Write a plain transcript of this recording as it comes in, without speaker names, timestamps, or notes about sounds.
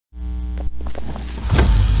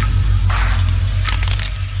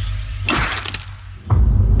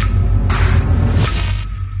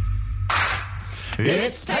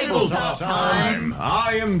Tabletop time!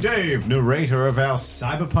 I am Dave, narrator of our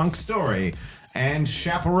cyberpunk story and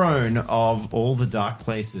chaperone of all the dark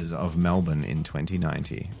places of Melbourne in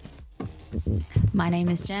 2090. My name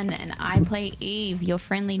is Jen, and I play Eve, your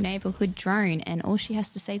friendly neighborhood drone, and all she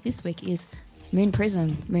has to say this week is Moon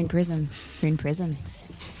Prism, Moon Prism, Moon Prism.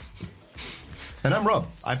 And I'm Rob.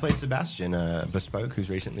 I play Sebastian, a bespoke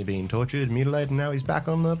who's recently been tortured, mutilated, and now he's back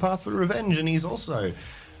on the path for revenge, and he's also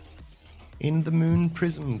in the Moon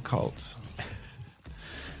Prism cult.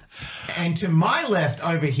 And to my left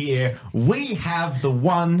over here, we have the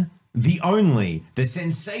one, the only, the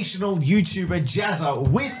sensational YouTuber Jazza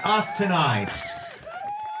with us tonight.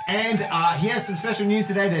 And he has some special news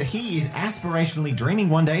today that he is aspirationally dreaming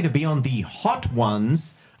one day to be on the Hot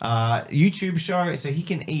Ones YouTube show so he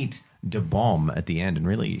can eat da bomb at the end and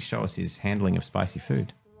really show us his handling of spicy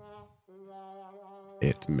food.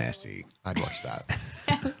 It's messy. I'd watch that.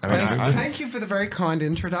 Thank you for the very kind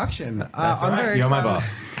introduction. That's all right. You're my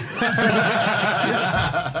boss.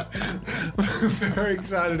 Very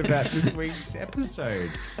excited about this week's episode.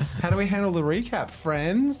 How do we handle the recap,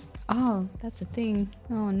 friends? Oh, that's a thing.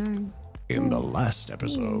 Oh, no. In the last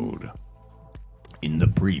episode. In the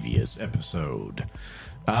previous episode.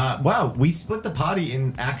 Well, we split the party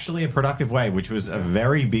in actually a productive way, which was a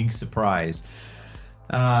very big surprise.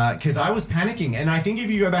 Because I was panicking, and I think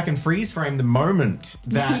if you go back and freeze frame the moment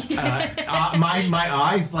that my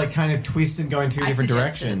eyes like kind of twist and go in two different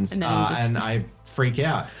directions, and I freak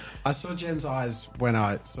out. I saw Jen's eyes when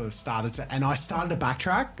I sort of started to, and I started to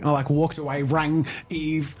backtrack. I like walked away, rang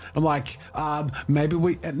Eve. I'm like, maybe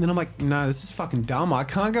we, and then I'm like, no, this is fucking dumb. I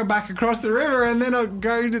can't go back across the river, and then I'll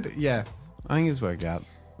go to the, yeah. I think it's worked out.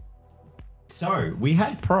 So, we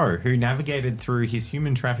had Pro, who navigated through his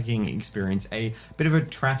human trafficking experience, a bit of a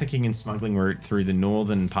trafficking and smuggling route through the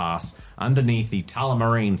northern pass underneath the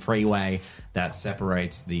Tullamarine Freeway that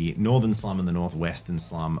separates the northern slum and the northwestern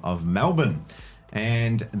slum of Melbourne.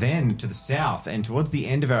 And then to the south, and towards the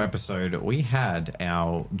end of our episode, we had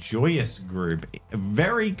our joyous group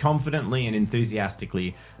very confidently and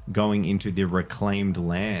enthusiastically going into the reclaimed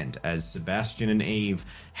land as Sebastian and Eve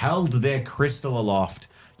held their crystal aloft,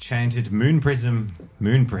 chanted Moon Prism,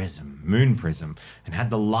 Moon Prism, Moon Prism, and had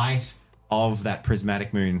the light of that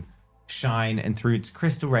prismatic moon shine, and through its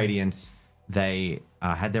crystal radiance, they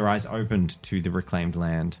had their eyes opened to the reclaimed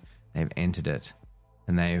land. They've entered it,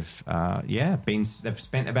 and they've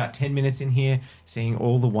spent about 10 minutes in here seeing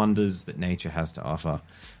all the wonders that nature has to offer.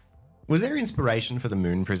 Was there inspiration for the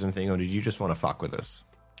Moon Prism thing, or did you just want to fuck with us?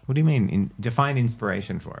 What do you mean? Define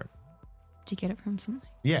inspiration for it. Did you get it from something?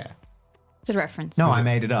 Yeah. Is it a reference? No, I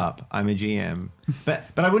made it up. I'm a GM. But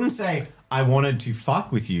I wouldn't say I wanted to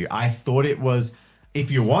fuck with you. I thought it was, if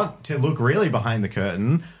you want to look really behind the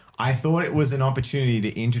curtain, I thought it was an opportunity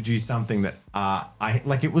to introduce something that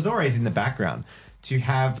it was always in the background, to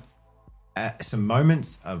have some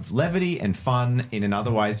moments of levity and fun in an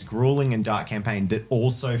otherwise grueling and dark campaign that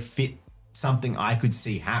also fit something I could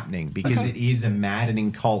see happening, because it is a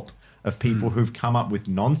maddening cult of people who've come up with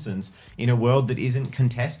nonsense in a world that isn't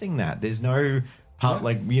contesting that. There's no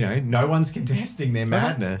no one's contesting their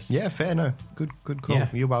madness. Yeah, fair, no. Good call. Yeah.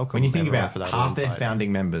 You're welcome. When you think about for that half their insight.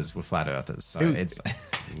 founding members were flat earthers, so It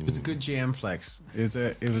was a good GM flex.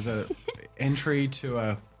 It was a entry to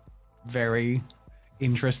a very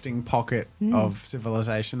interesting pocket of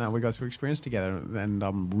civilization that we got to experience together, and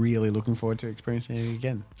I'm really looking forward to experiencing it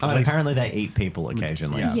again. and apparently they eat people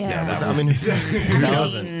occasionally. Yeah. I mean, who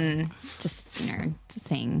doesn't? Just, it's a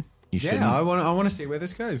thing. You shouldn't. Yeah, I want to see where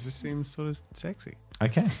this goes. This seems sort of sexy.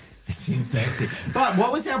 Okay. It seems sexy. But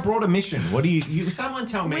what was our broader mission? What do you someone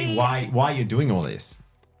tell me why you're doing all this?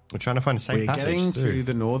 We're trying to find a safe We're passage getting through. to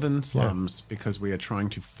the northern slums because we are trying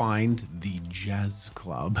to find the jazz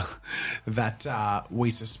club that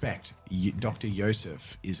we suspect Dr.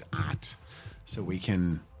 Yosef is at, so we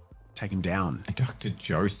can take him down. Dr.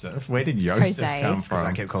 Joseph. Where did Joseph Jose. come Because I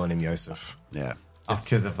from? kept calling him Yosef. Yeah. Just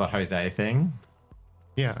because of the Jose thing?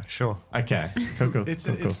 Yeah, sure. Okay. Cool. It's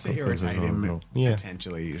to irritate him, Yeah.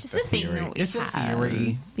 potentially. Is It's the just a thing theory. that we It's a have.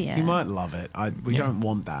 theory. Yeah. He might love it. We don't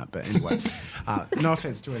want that, but anyway. No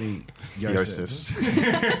offense to any Yosefs.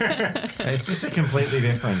 It's just a completely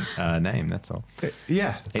different name, that's all.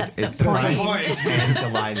 Yeah. That's the It point. surprised and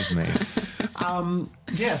delighted me.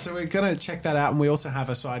 Yeah, so we're going to check that out. And we also have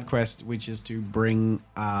a side quest, which is to bring...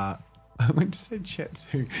 I went to say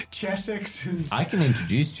Chetsu. Chessex's... I can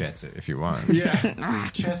introduce Chetsu if you want. Yeah.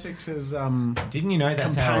 Chessex's... Didn't you know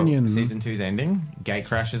that's Companion. how season 2's ending? Gate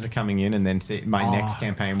crashers are coming in, and then my next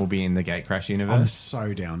campaign will be in the Gate Crash universe. I'm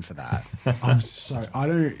so down for that.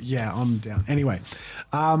 I'm down. Anyway,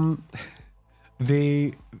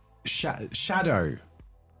 the shadow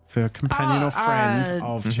the companion or friend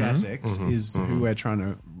of Mm-hmm. Chessex is who we're trying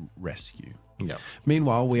to rescue. Yep.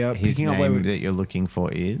 Meanwhile, we are His picking up where name we. that you're looking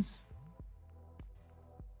for is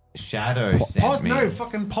Shadow sent me. No,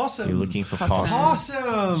 fucking possum. You're looking for Possum. Possum.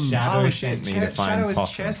 Possum. Shadow Oh, sent me Che- to find Shadow is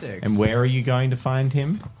Possum. Chessex. And where are you going to find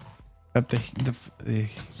him? At the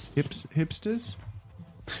hipsters?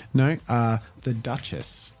 No, the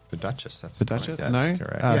Duchess. The Duchess. That's The Duchess? That's no,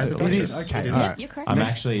 correct. Yeah, the it is. Duchess. Okay, It is. all Yep, right. you're correct. I'm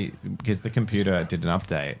actually, because the computer did an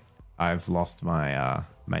update, I've lost my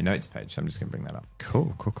my notes page, so I'm just going to bring that up.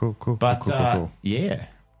 Cool. But cool. yeah,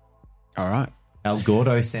 All right. El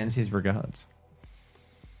Gordo sends his regards.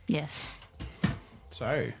 Yes.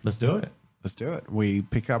 So Let's do it. let's do it. We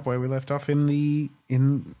pick up where we left off in the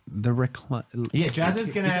reclaim. Yeah, Jazz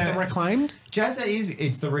is gonna- Is it the reclaimed? Jazza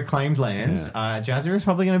it's the reclaimed lands. Jazza is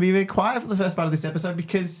probably going to be a bit quiet for the first part of this episode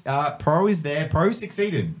because Pro is there. Pro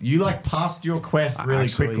succeeded. You passed your quest really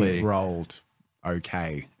Actually quickly. rolled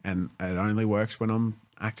okay, and it only works when I'm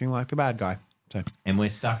acting like the bad guy. So And we're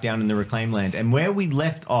stuck down in the reclaimed land. And where we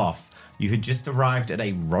left off, you had just arrived at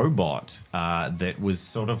a robot that was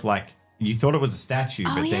sort of like, you thought it was a statue,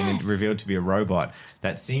 but then it yes. revealed to be a robot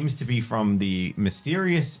that seems to be from the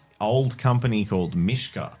mysterious old company called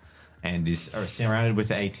Mishka and is surrounded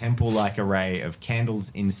with a temple-like array of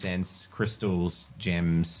candles, incense, crystals,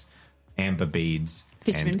 gems, amber beads,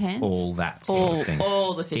 Fisherman and pants? all that sort of thing.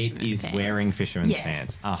 All the fisherman It is pants. wearing fisherman's Yes.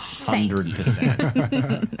 pants, Thank you.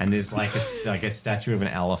 100%. And there's like a statue of an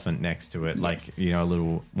elephant next to it, like a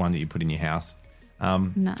little one that you put in your house.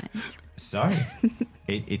 Nice. So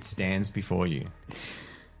it stands before you.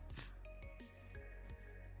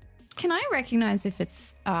 Can I recognize if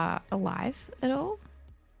it's alive at all?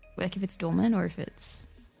 Like if it's dormant or if it's...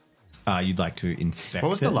 You'd like to inspect What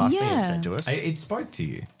was the last thing it Yeah. said to us? It spoke to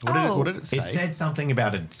you. What did it say? It said something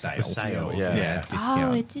about a sale. A sale, yeah.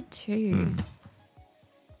 discount. Oh, it did too.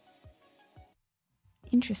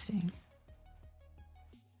 Interesting.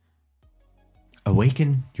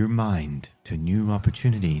 Awaken your mind to new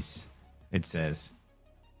opportunities, it says,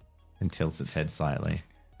 and tilts its head slightly,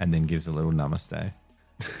 and then gives a little namaste.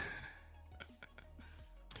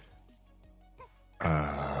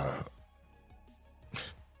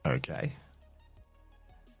 Okay.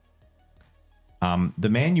 The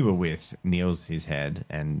man you were with kneels his head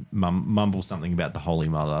and mumbles something about the Holy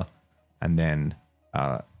Mother, and then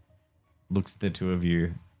looks at the two of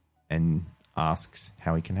you and asks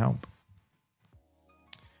how he can help.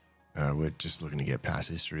 We're just looking to get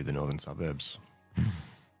passes through the northern suburbs.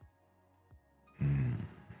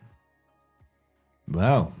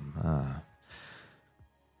 Well,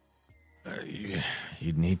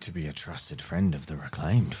 you'd need to be a trusted friend of the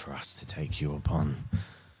Reclaimed for us to take you upon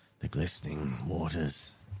the glistening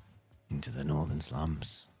waters into the northern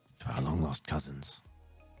slums to our long-lost cousins.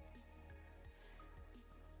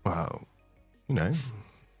 Well,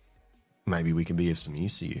 maybe we could be of some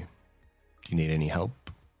use to you. Do you need any help?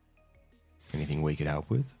 Anything we could help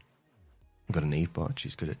with? I've got an Eve bot.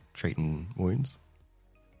 She's good at treating wounds.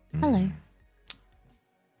 Hello.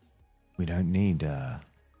 We don't need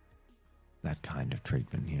that kind of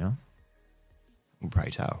treatment here. Pray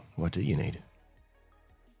tell, what do you need?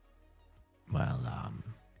 Well,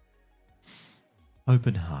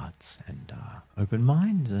 open hearts and open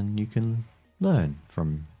minds, and you can learn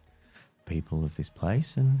from people of this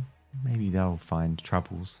place, and maybe they'll find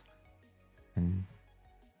troubles, and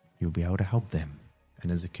you'll be able to help them.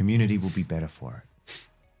 And as a community, we'll be better for it.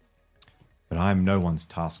 But I'm no one's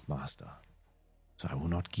taskmaster, so I will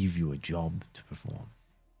not give you a job to perform.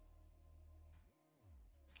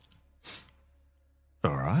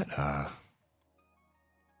 All right.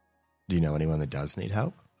 Do you know anyone that does need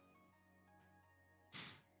help?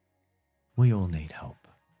 We all need help.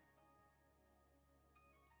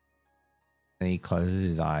 And he closes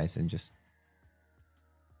his eyes and just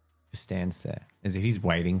stands there as if he's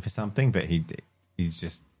waiting for something, but he's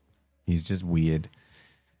just weird,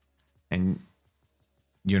 and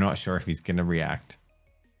you're not sure if he's going to react.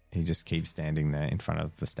 He just keeps standing there in front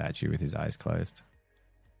of the statue with his eyes closed.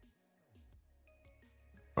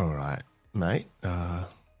 All right, mate.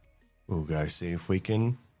 We'll go see if we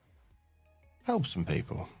can help some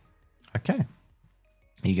people. Okay.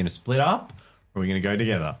 Are you going to split up, or are we going to go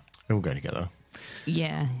together? We'll go together.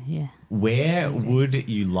 Yeah. Where would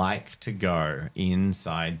you like to go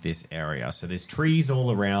inside this area? So there's trees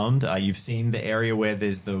all around. You've seen the area where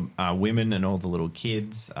there's the women and all the little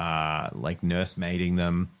kids, like nursemaiding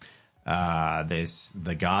them. There's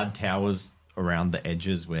the guard towers around the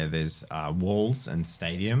edges where there's walls and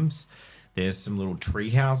stadiums. There's some little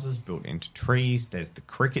tree houses built into trees. There's the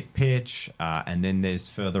cricket pitch. And then there's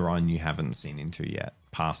further on you haven't seen into yet.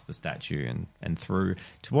 past the statue and through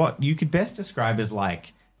to what you could best describe as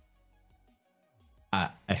like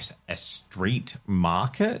a street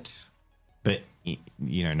market, but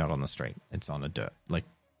not on the street. It's on a dirt, like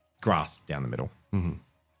grass down the middle. Mm-hmm.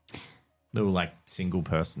 Little like single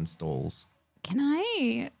person stalls. Can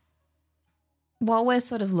I, while we're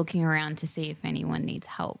sort of looking around to see if anyone needs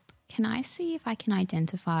help, can I see if I can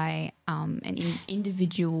identify an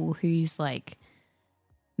individual who's like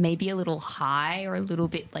maybe a little high or a little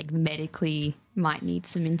bit like medically might need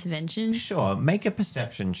some intervention? Sure. Make a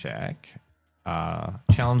perception check.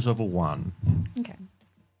 Challenge level 1. Okay.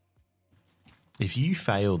 If you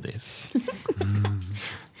fail this,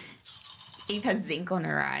 Eve has zinc on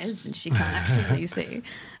her eyes and she can't actually see.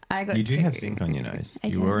 I got You do 2. have zinc on your nose. I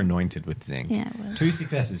You do. were anointed with zinc. Yeah, well. 2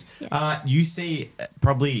 successes. Yes. You see,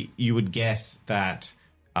 probably you would guess that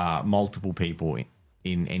multiple people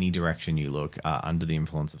in any direction you look are under the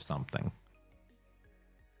influence of something.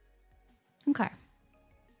 Okay.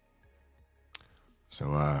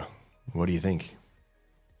 so what do you think?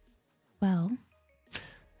 Well,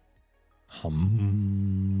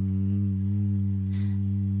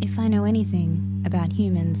 if I know anything about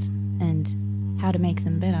humans and how to make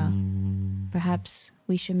them better, perhaps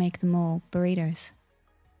we should make them all burritos.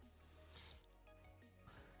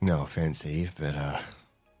 No offense, Eve, but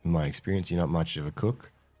in my experience, you're not much of a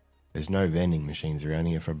cook. There's no vending machines around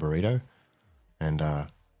here for a burrito, and I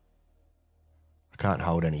can't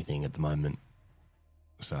hold anything at the moment,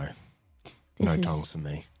 so no tongs for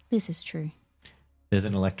me. This is true. There's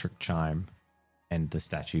an electric chime, and the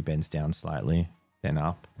statue bends down slightly, then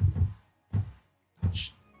up.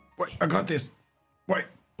 Wait, I got this. Wait.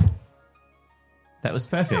 That was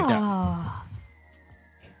perfect. Oh,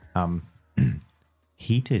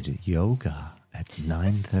 Heated yoga at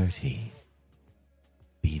 9:30.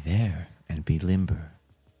 Be there and be limber.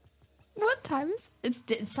 what time is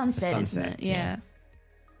it's sunset, isn't sunset, it? Yeah.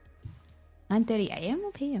 9:30 a.m.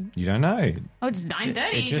 or p.m.? You don't know. Oh, it's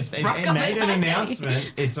 9:30. It just it rock up made at an 9:30.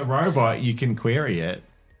 announcement. It's a robot. You can query it.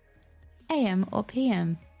 a.m. or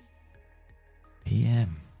p.m.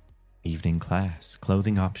 PM. Evening class.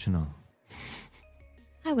 Clothing optional.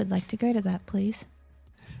 I would like to go to that, please.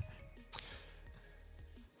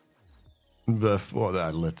 Before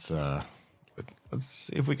that, let's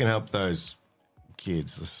see if we can help those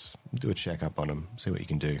kids. Let's do a checkup on them, see what you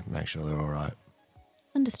can do, make sure they're all right.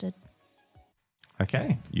 Understood.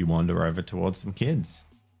 Okay. You wander over towards some kids.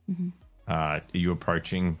 Are you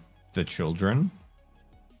approaching the children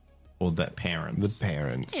or the parents? The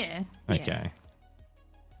parents. Yeah. Okay.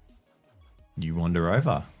 You wander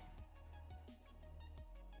over.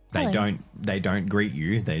 Hello. They don't greet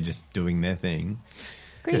you. They're just doing their thing.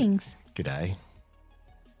 Greetings. G'day.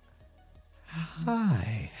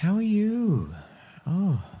 Hi, how are you?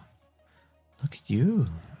 Oh, look at you.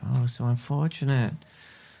 Oh, so unfortunate.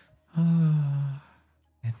 Oh,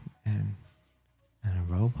 and a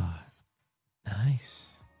robot.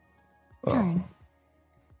 Nice. Karen.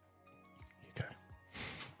 You go.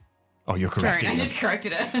 Oh, you're correct. Karen, I just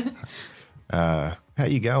corrected her. How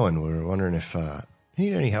you going? We're wondering if you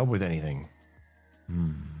need any help with anything.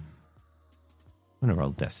 I'm gonna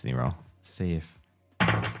roll destiny roll. See if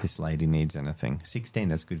this lady needs anything. 16,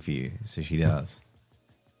 that's good for you. So she does.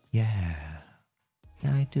 Yeah,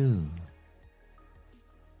 I do.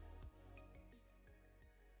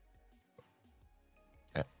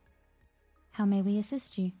 How may we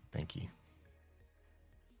assist you? Thank you.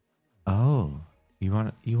 Oh, you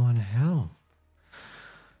want to help?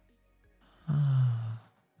 I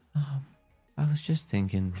was just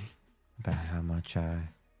thinking about how much I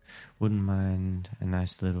wouldn't mind a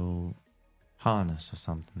nice little harness or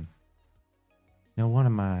something. You know, one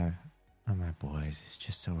of my boys is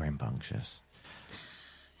just so rambunctious,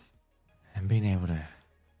 and being able to,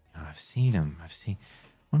 I've seen him. I've seen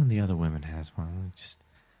one of the other women has one. Just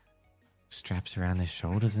straps around their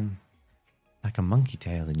shoulders and like a monkey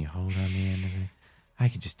tail, and you hold on the end of it. I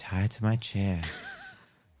could just tie it to my chair.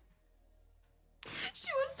 She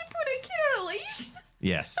wants to put a kid on a leash.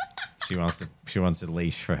 Yes, she wants a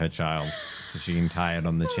leash for her child, so she can tie it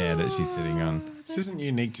on the chair that she's sitting on. This isn't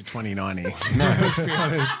unique to 2090. No, let's be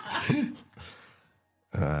honest.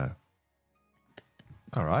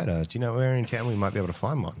 All right. Do you know where in town we might be able to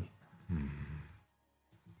find one?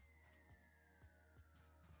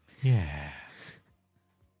 Yeah.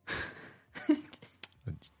 Do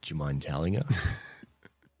you mind telling us?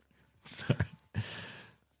 Sorry.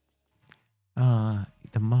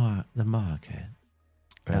 The market.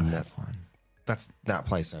 They'll And have one. that's that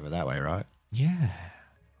place over that way, right? Yeah.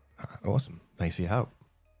 Awesome. Thanks for your help.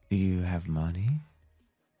 Do you have money?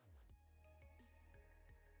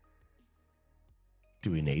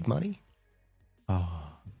 Do we need money? I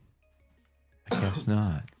guess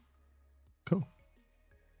not. Cool.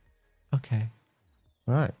 Okay.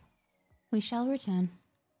 All right. We shall return.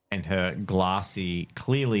 And her glassy,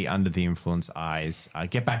 clearly under the influence eyes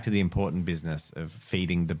get back to the important business of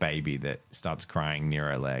feeding the baby that starts crying near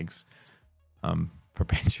her legs,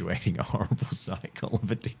 perpetuating a horrible cycle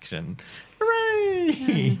of addiction.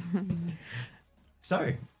 Hooray!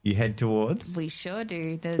 So you head towards. We sure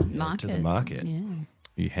do. The market. To the market. Yeah.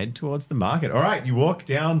 You head towards the market. All right, you walk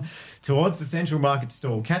down towards the central market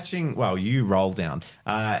stall, you roll down.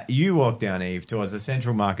 You walk down, Eve, towards the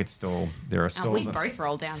central market stall. There are stalls. We both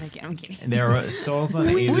roll down again. I'm kidding. There are stalls on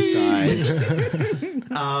either side.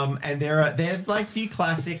 And they're like the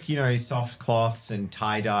classic, soft cloths and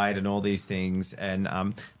tie-dyed and all these things. And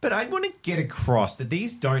but I want to get across that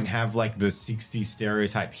these don't have like the 60s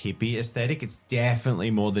stereotype hippie aesthetic. It's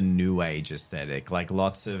definitely more the new age aesthetic. Like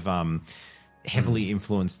lots of heavily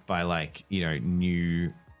influenced by like,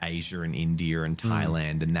 new Asia and India and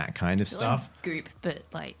Thailand and that kind of stuff. Like Goop, but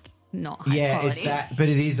like not high quality. It's that, but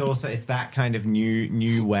it's that kind of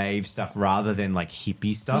new wave stuff rather than like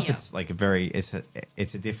hippie stuff. Yeah. It's like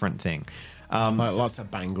it's a different thing. Like lots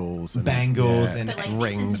of bangles. And, And But like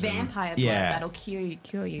rings. this is vampire blood yeah. that'll cure you.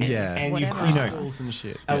 Yeah. And whatever. crystals and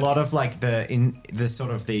shit. A lot of like the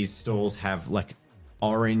sort of these stalls have like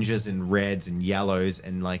oranges and reds and yellows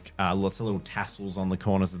and like lots of little tassels on the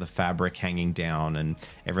corners of the fabric hanging down, and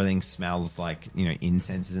everything smells like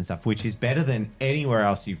incenses and stuff, which is better than anywhere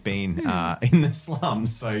else you've been in the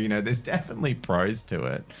slums. So there's definitely pros to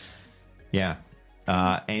it. Yeah.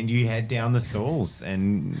 And you head down the stalls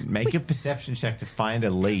and make a perception check to find a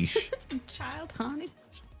leash. Child harness.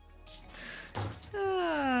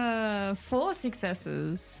 4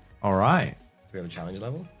 successes. All right. Do we have a challenge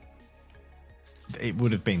level? It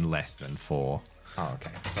would have been less than 4. Oh,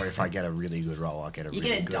 okay. So if I get a really good roll, I'll get a You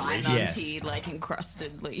really get a good leash. diamond like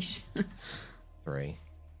encrusted leash. 3.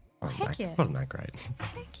 Heck yeah. Wasn't that great?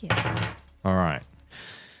 Heck yeah. All right.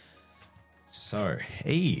 So,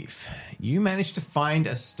 Eve, you managed to find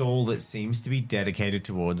a stall that seems to be dedicated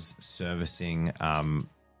towards servicing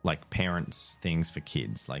like parents' things for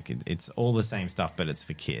kids. Like it's all the same stuff, but it's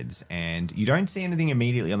for kids. And you don't see anything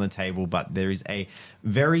immediately on the table, but there is a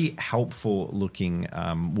very helpful looking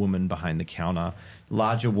woman behind the counter.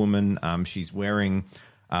 Larger woman. She's wearing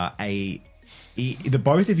the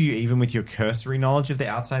both of you, even with your cursory knowledge of the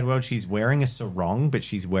outside world, she's wearing a sarong, but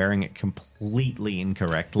she's wearing it completely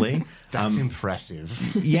incorrectly. That's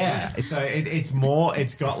impressive. Yeah, so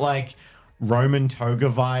it's got like Roman toga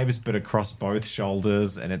vibes, but across both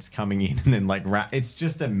shoulders, and it's coming in and then like it's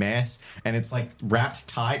just a mess, and it's like wrapped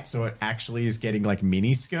tight, so it actually is getting like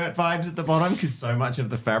mini skirt vibes at the bottom because so much of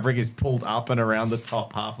the fabric is pulled up and around the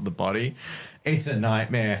top half of the body. It's a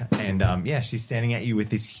nightmare. And she's standing at you with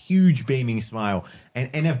this huge beaming smile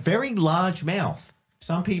and a very large mouth.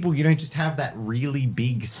 Some people, just have that really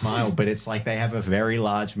big smile, but it's like they have a very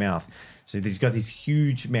large mouth. So she's got this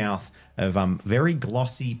huge mouth of very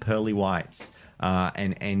glossy pearly whites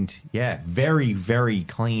and very, very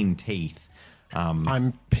clean teeth.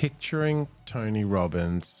 I'm picturing Tony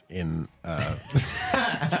Robbins in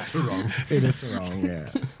Sarong. in a sarong,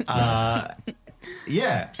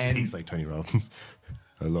 yeah. And Speaks like Tony Robbins.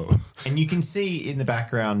 Hello. And you can see in the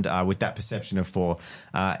background with that perception of 4,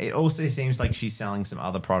 it also seems like she's selling some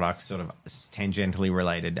other products sort of tangentially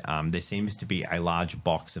related. There seems to be a large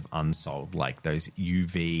box of unsold, like those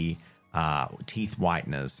UV teeth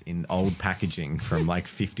whiteners in old packaging from like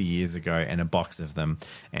 50 years ago, and a box of them,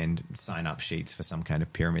 and sign-up sheets for some kind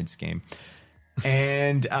of pyramid scheme.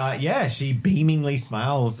 And she beamingly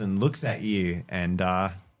smiles and looks at you and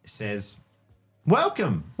says,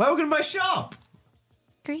 Welcome to my shop.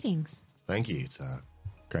 Greetings. Thank you. It's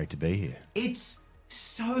great to be here. It's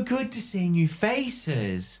so good to see new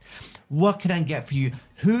faces. What can I get for you?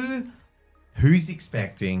 Who's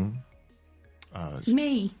expecting?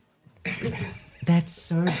 Me. That's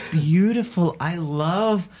so beautiful. I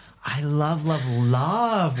love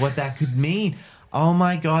what that could mean. Oh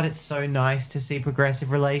my God, it's so nice to see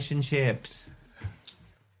progressive relationships.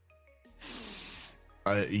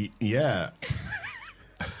 Yeah.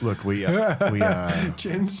 Look, we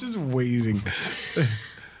Jen's just wheezing.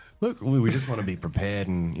 look, we just want to be prepared,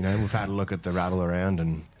 and we've had a look at the rabble around,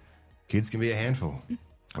 and kids can be a handful.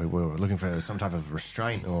 We were looking for some type of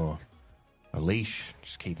restraint or a leash,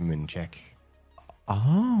 just keep them in check.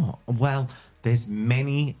 Oh, well, there's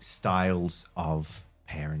many styles of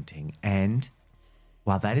parenting, and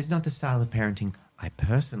while that is not the style of parenting I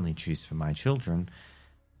personally choose for my children,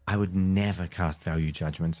 I would never cast value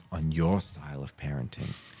judgments on your style of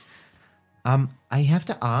parenting. I have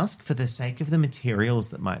to ask, for the sake of the materials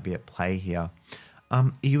that might be at play here,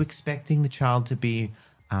 are you expecting the child to be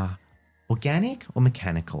organic or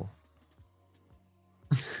mechanical?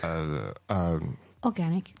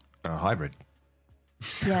 Organic. A hybrid.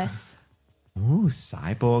 Yes. Ooh,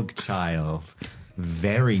 cyborg child.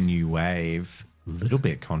 Very new wave. Little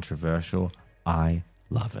bit controversial. I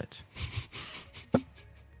love it.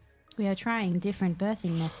 We are trying different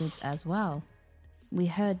birthing methods as well. We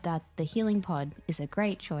heard that the healing pod is a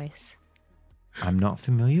great choice. I'm not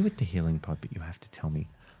familiar with the healing pod, but you have to tell me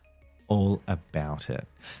all about it.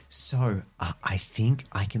 So I think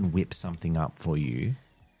I can whip something up for you.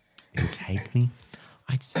 It'll take me,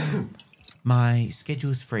 I'd say my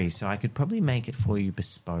schedule's free, so I could probably make it for you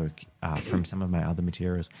bespoke from some of my other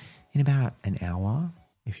materials in about an hour,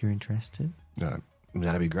 if you're interested. That'd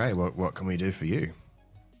be great. What can we do for you?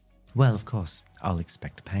 Well, of course, I'll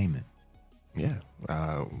expect payment. Yeah.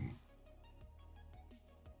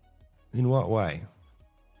 In what way?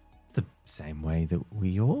 The same way that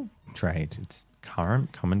we all trade. It's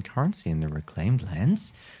common currency in the reclaimed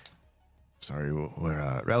lands. Sorry,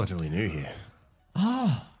 we're relatively new here.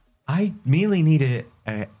 I merely need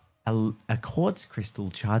a quartz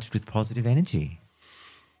crystal charged with positive energy.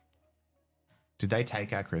 Did they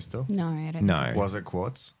take our crystal? No, I don't. No. Was it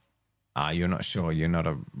quartz? You're not sure. You're not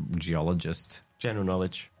a geologist. General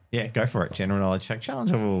knowledge. Yeah, go for it. General knowledge check.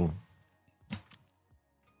 Challenge level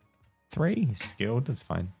 3. Skilled. That's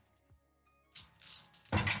fine.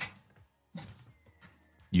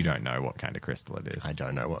 You don't know what kind of crystal it is. I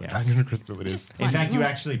don't know what Yeah. kind of crystal it is. In fact, you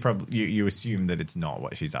actually probably you assume that it's not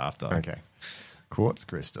what she's after. Okay. Quartz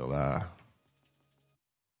crystal.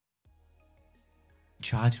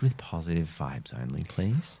 Charged with positive vibes only,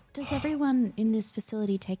 please. Does everyone in this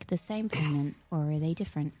facility take the same payment, or are they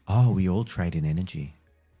different? Oh, we all trade in energy.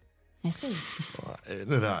 I see.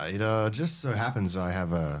 It just so happens I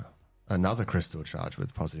have another crystal charged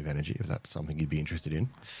with positive energy, if that's something you'd be interested in.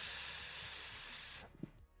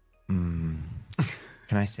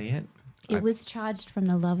 Can I see it? It was charged from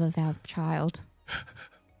the love of our child.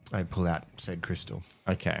 I pull out said crystal.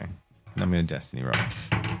 Okay. I'm going to destiny roll.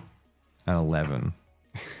 An 11.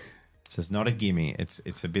 So it's not a gimme.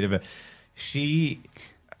 It's a bit of a...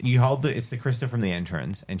 It's the crystal from the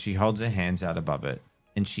entrance, and she holds her hands out above it,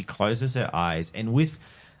 and she closes her eyes, and with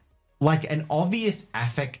like an obvious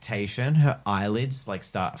affectation, her eyelids like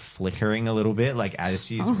start flickering a little bit, like as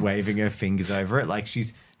she's waving her fingers over it, like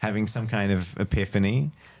she's having some kind of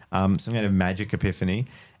epiphany, some kind of magic epiphany,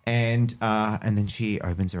 and then she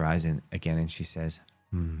opens her eyes again, and she says,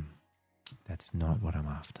 "That's not what I'm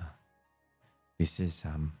after. This is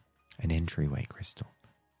an entryway crystal.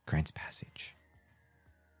 Grants passage.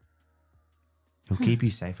 It'll keep you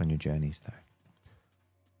safe on your journeys, though."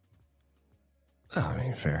 I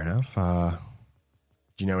mean, fair enough. Do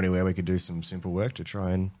you know anywhere we could do some simple work to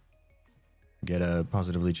try and get a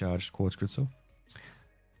positively charged quartz crystal?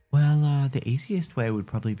 Well, the easiest way would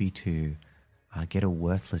probably be to get a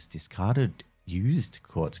worthless, discarded, used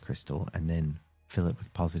quartz crystal and then fill it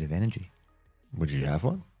with positive energy. Would you have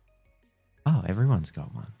one? Oh, everyone's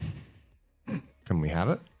got one. Can we have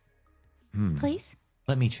it? Please?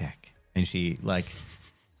 Let me check. And she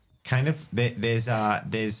kind of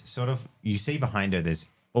there's sort of, you see behind her there's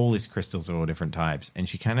all these crystals of all different types, and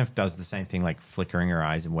she kind of does the same thing, like flickering her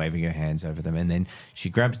eyes and waving her hands over them, and then she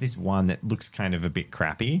grabs this one that looks kind of a bit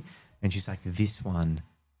crappy, and she's like, "This one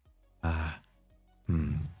it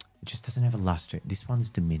just doesn't have a luster. This one's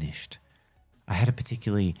diminished. I had a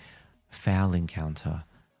particularly foul encounter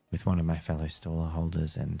with one of my fellow stall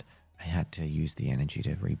holders, and I had to use the energy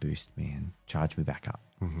to reboost me and charge me back up.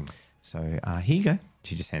 So here you go."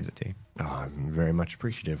 She just hands it to you. Oh, I'm very much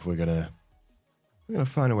appreciative. We're gonna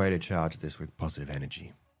find a way to charge this with positive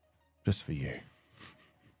energy, just for you.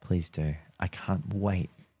 Please do. I can't wait.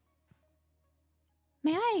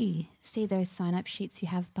 May I see those sign-up sheets you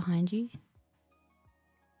have behind you?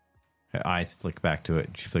 Her eyes flick back to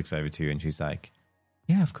it. She flicks over to you and she's like,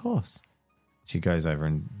 "Yeah, of course." She goes over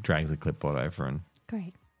and drags the clipboard over and...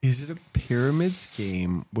 Great. Is it a pyramid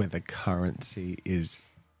scheme where the currency is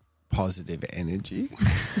positive energy?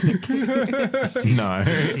 No.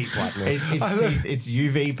 Teeth whiteness. It's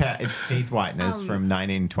it's teeth whiteness from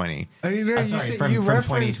 1920. Sorry, from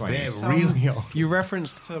 2020. Really old. You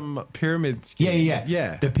referenced some pyramid scheme.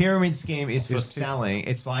 Yeah. The pyramid scheme is for selling.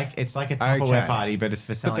 It's like a Tupperware party, but it's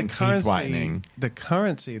for selling teeth whitening. The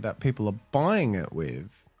currency that people are buying it with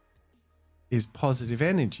is positive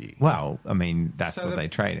energy. Well, I mean, that's what they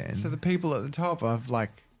trade in. So the people at the top have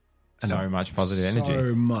so much positive energy.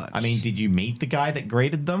 So much. I mean, did you meet the guy that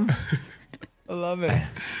greeted them? I love it.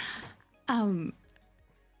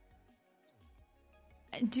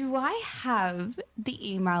 Do I have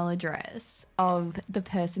the email address of the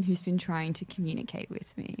person who's been trying to communicate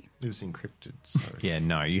with me? It was encrypted. So. Yeah,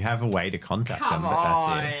 no, you have a way to contact them, Come but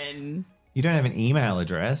that's it. on. You don't have an email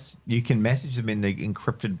address. You can message them in the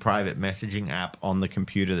encrypted private messaging app on the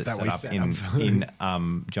computer that's That we set set up up.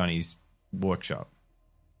 in Johnny's workshop.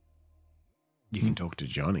 You can talk to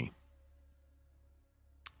Johnny.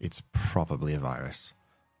 It's probably a virus.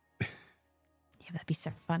 Yeah, that'd be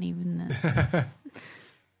so funny, wouldn't it?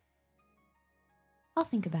 I'll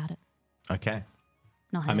think about it. Okay.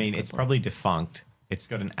 Not I mean, it's probably defunct. It's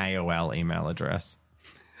got an AOL email address.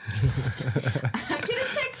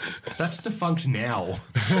 That's defunct now.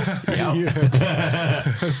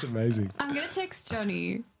 That's amazing. I'm going to text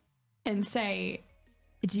Johnny and say,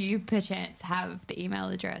 do you perchance have the email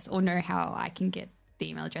address or know how I can get the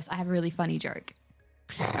email address? I have a really funny joke.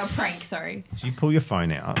 A prank, sorry. So you pull your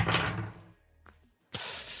phone out.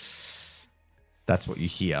 That's what you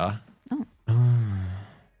hear. Oh.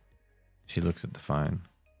 She looks at the phone.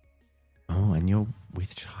 Oh, and you're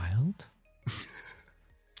with child?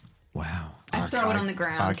 Wow. I throw it on the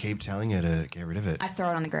ground. I keep telling her to get rid of it. I throw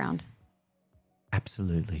it on the ground.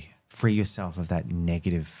 Absolutely. Free yourself of that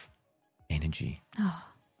negative energy.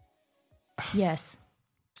 Yes.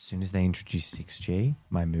 As soon as they introduced 6G,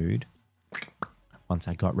 my mood, once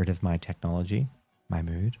I got rid of my technology, my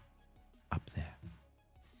mood, up there.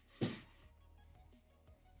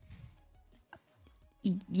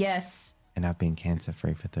 Yes. And I've been cancer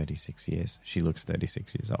free for 36 years. She looks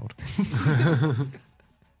 36 years old.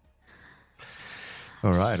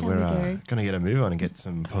 All right, Shall we're we go? going to get a move on and get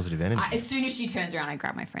some positive energy. As soon as she turns around, I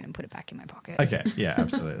grab my phone and put it back in my pocket. Okay. Yeah,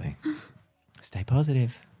 absolutely. Stay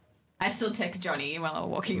positive. I still text Johnny while I'm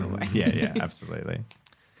walking away. Yeah, absolutely.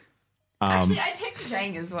 Actually, I text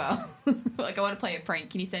Jane as well. Like, I want to play a prank.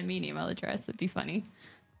 Can you send me an email address? It'd be funny.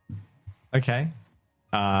 Okay.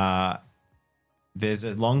 There's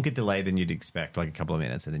a longer delay than you'd expect, like a couple of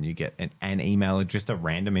minutes, and then you get an email, just a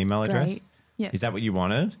random email address. Great. Yeah. Is that what you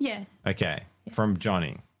wanted? Yeah. Okay. From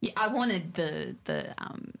Johnny. Yeah, I wanted the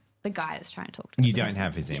guy that's trying to talk to me. You don't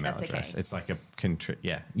have his email that's address. okay. It's like a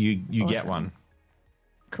yeah. You get Awesome. one.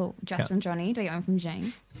 Cool. Just from Johnny. Do I get one from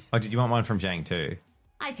Jane? Oh, did you want one from Jang too?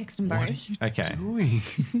 I text them both. Okay. Doing?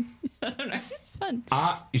 I don't know. It's fun.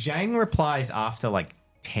 Zhang replies after like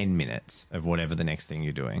 10 minutes of whatever the next thing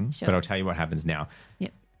you're doing. Sure. But I'll tell you what happens now.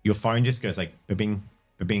 Yep. Your phone just goes like ba-bing,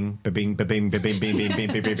 ba-bing, ba-bing, ba-bing, ba-bing, ba-bing, ba-bing,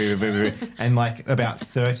 ba-bing, ba-bing, ba-bing, and like about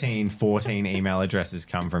 13, 14 email addresses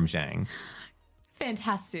come from Zhang.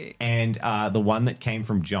 Fantastic. And the one that came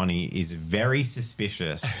from Johnny is very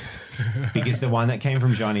suspicious because the one that came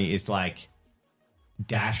from Johnny is like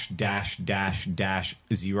dash dash dash dash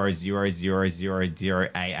 00000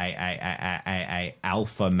 a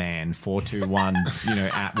alpha man 421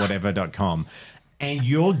 at whatever.com. And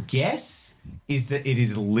your guess is that it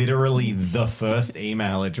is literally the first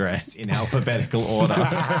email address in alphabetical order. I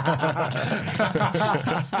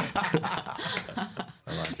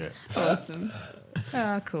like it. Awesome.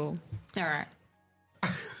 Oh, cool. All right.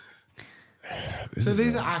 So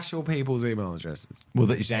these are actual people's email addresses. Well,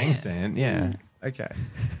 that Zhang sent, yeah. Okay.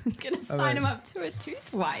 I'm going to sign him up to a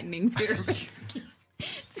tooth whitening pyramid scheme.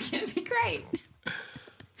 It's going to be great.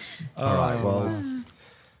 All right, well,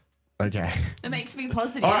 okay. It makes me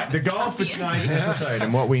positive. All right, the goal for tonight's episode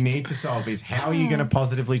and what we need to solve is how are you going to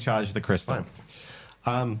positively charge the crystal?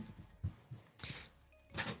 Fine.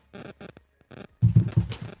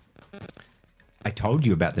 I told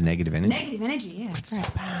you about the negative energy. Negative energy, yeah. It's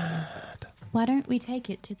right. Bad. Why don't we take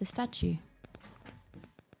it to the statue?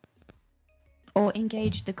 Or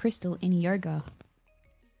engage the crystal in yoga?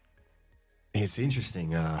 It's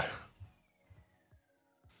interesting.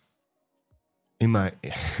 In my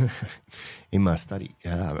study,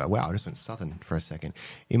 wow, I just went southern for a second.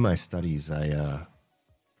 In my studies, I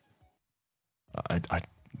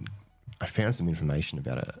found some information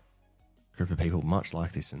about a group of people much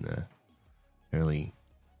like this in the early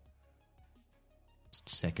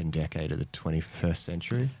second decade of the 21st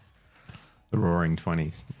century. The roaring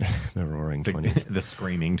 20s. The roaring 20s. The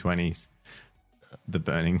screaming 20s. The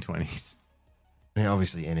burning 20s. Now,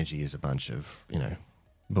 obviously, energy is a bunch of,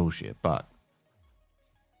 bullshit, but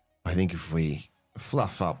I think if we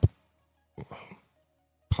fluff up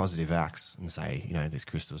positive acts and say, this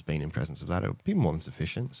crystal's been in presence of that, it would be more than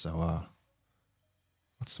sufficient. So,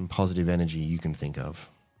 what's some positive energy you can think of?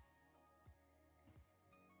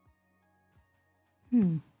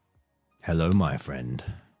 Hello, my friend.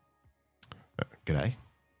 G'day.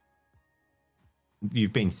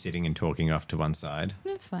 You've been sitting and talking off to one side.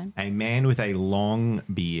 That's fine. A man with a long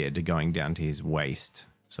beard going down to his waist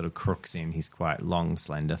sort of crooks in. He's quite long,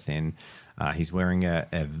 slender, thin. He's wearing a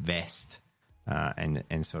vest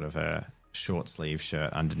and sort of a short sleeve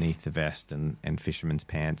shirt underneath the vest and fisherman's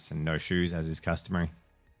pants and no shoes as is customary.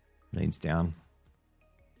 Leans down.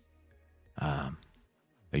 Are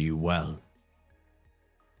you well?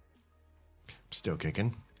 Still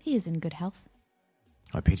kicking. He is in good health.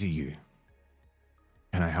 I pity you.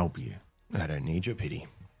 Can I help you? I don't need your pity.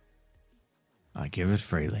 I give it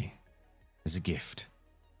freely as a gift.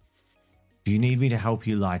 Do you need me to help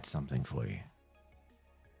you light something for you?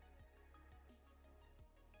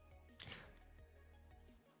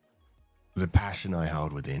 The passion I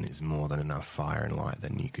hold within is more than enough fire and light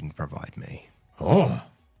than you can provide me. Oh,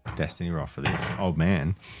 destiny roll for this old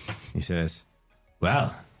man. He says,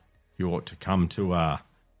 well, you ought to come to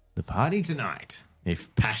the party tonight.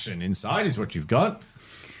 If passion inside is what you've got.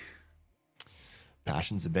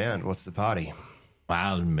 Passions abound. What's the party?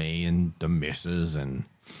 Well, me and the missus and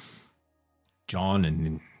John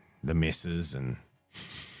and the missus and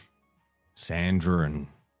Sandra and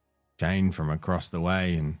Jane from across the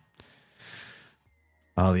way and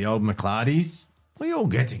the old McClartys. We all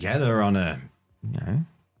get together on a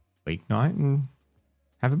weeknight and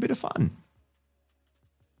have a bit of fun.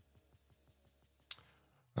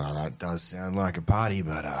 Oh, that does sound like a party,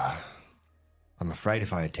 but I'm afraid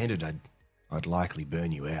if I attended, I'd likely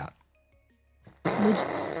burn you out.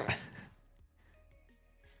 I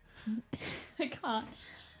can't.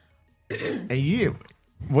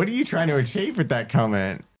 What are you trying to achieve with that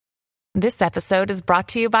comment? This episode is brought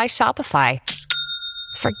to you by Shopify.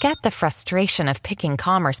 Forget the frustration of picking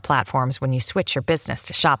commerce platforms when you switch your business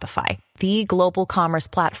to Shopify, the global commerce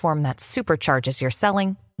platform that supercharges your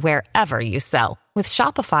selling wherever you sell. With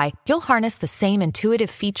Shopify, you'll harness the same intuitive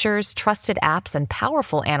features, trusted apps, and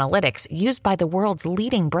powerful analytics used by the world's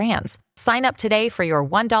leading brands. Sign up today for your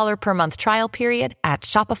 $1 per month trial period at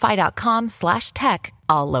shopify.com/tech,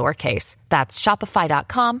 all lowercase. That's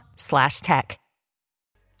shopify.com/tech.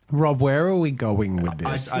 Rob, where are we going with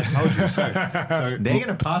this? I told you so. So They're going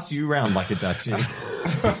to pass you around like a duchy.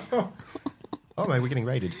 oh, mate, we're getting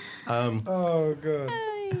raided. Oh, God.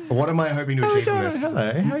 What am I hoping to achieve from this?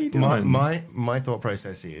 Hello, how are you doing? My thought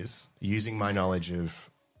process is, using my knowledge of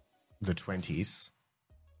the 20s,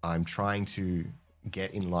 I'm trying to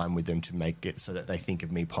get in line with them to make it so that they think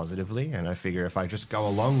of me positively. And I figure if I just go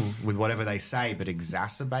along with whatever they say but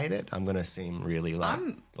exacerbate it, I'm going to seem really like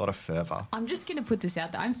a lot of fervour. I'm just going to put this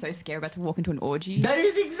out there. I'm so scared about to walk into an orgy. That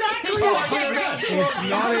is exactly what you're about to walk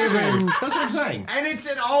into. That's what I'm saying. And it's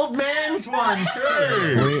an old man's one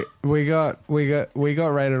too. We got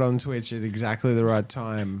rated on Twitch at exactly the right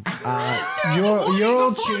time. You're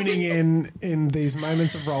all tuning in these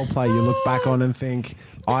moments of role play. You look back on and think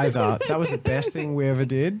either that was the best thing we ever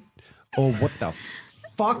did, or what the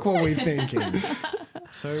fuck were we thinking?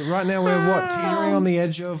 So right now we're teetering on the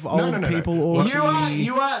edge of old people orgy.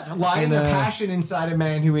 You are lighting the passion inside a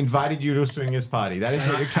man who invited you to a swingers party. That is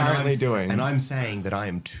what you're currently doing. And I'm saying that I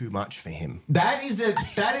am too much for him. That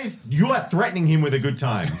is you are threatening him with a good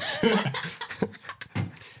time.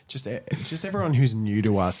 Just everyone who's new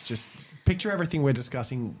to us, just picture everything we're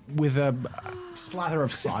discussing with a slather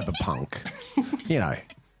of cyberpunk,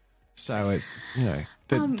 So it's,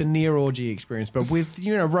 the near orgy experience, but with,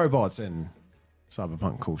 robots and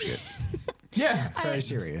cyberpunk cool shit. Yeah. It's very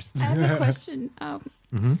serious. I have a question.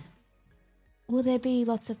 Will there be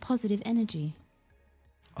lots of positive energy?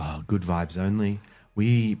 Oh, good vibes only.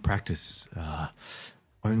 We practice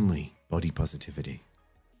only body positivity.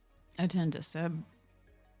 I turn to Seb.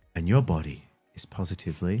 And your body is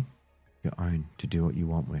positively your own to do what you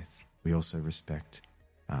want with. We also respect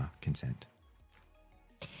consent.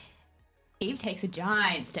 Eve takes a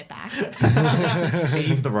giant step back.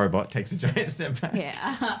 Eve the robot takes a giant step back. Yeah,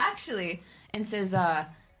 actually, and says, I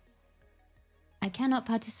cannot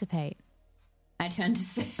participate. I turn to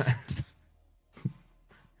Seb.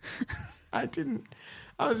 I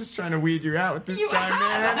was just trying to weird you out with this guy,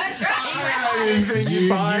 man. That's right.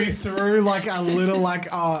 You threw like a little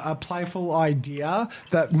a playful idea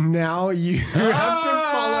that now you have to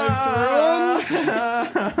follow through.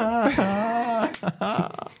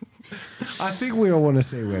 I think we all want to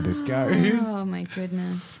see where this goes. Oh my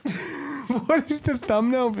goodness. What is the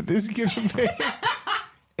thumbnail for this going to be?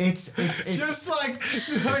 It's Just like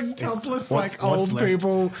topless, What's old left-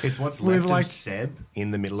 people. It's what's with left of Seb in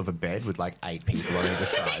the middle of a bed with 8 people on either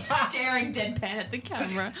side. Staring deadpan at the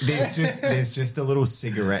camera. there's just a little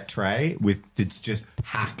cigarette tray it's just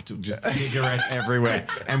packed, just cigarettes everywhere,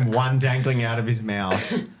 and one dangling out of his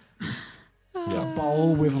mouth. A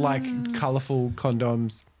bowl with colourful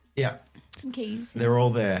condoms. Yeah, Some keys. they're all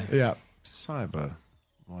there. Yeah. Cyber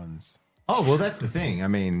ones. Oh, well, that's the thing. I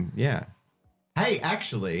mean, yeah. Hey,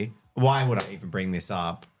 actually, why would I even bring this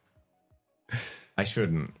up? I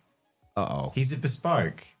shouldn't. Uh-oh. He's a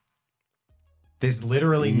bespoke. There's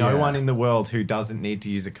literally no one in the world who doesn't need to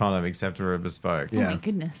use a condom except for a bespoke. Oh my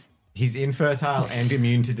goodness. He's infertile and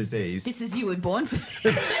immune to disease. This is you were born for.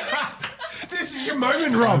 This is your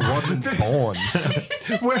moment, Rob. I wasn't born.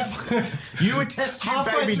 We're You were test tube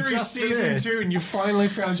halfway baby through just for season this. 2 and you finally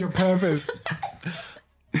found your purpose.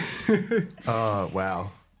 Oh,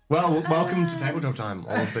 wow. Well, welcome to Tabletop Time,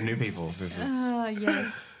 all of the new people. This is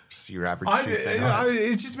Yes. your average Tuesday night.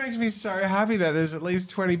 It just makes me so happy that there's at least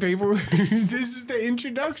 20 people who this is the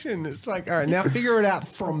introduction. It's like, all right, now figure it out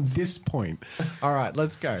from this point. All right,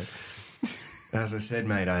 let's go. As I said,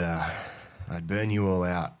 mate, I'd burn you all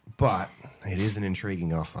out, but it is an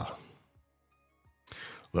intriguing offer.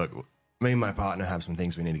 Look, me and my partner have some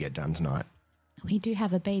things we need to get done tonight. We do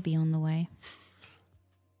have a baby on the way.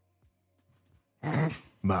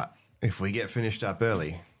 But if we get finished up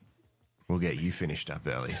early, we'll get you finished up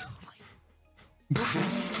early.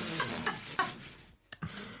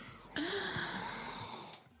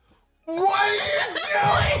 What are you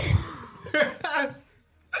doing?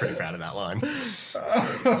 Pretty proud of that line.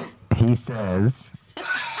 He says.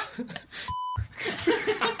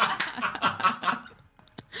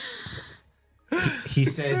 He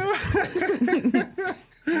says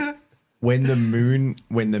when the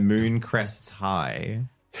moon crests high,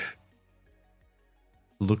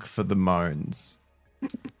 look for the moans.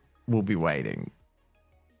 We'll be waiting.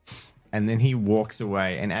 And then he walks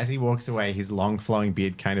away, and as he walks away, his long flowing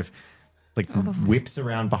beard kind of like whips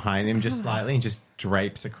around behind him just slightly and just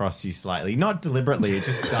drapes across you slightly. Not deliberately, it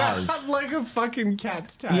just does. Like a fucking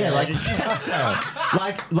cat's tail. Yeah, like a cat's tail.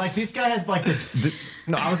 Like this guy has like the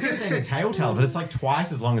no, I was going to say the tail tail, but it's like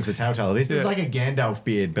twice as long as the tail tail. This is like a Gandalf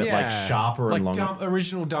beard, but like sharper like and longer.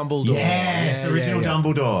 Original Dumbledore. Yes, original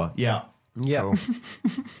Dumbledore. Yeah. Yeah. Cool.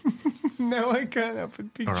 No, I can't help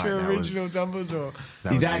but picture All right, that original was- Dumbledore.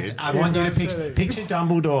 That was That's, weird. I want you to that's it. picture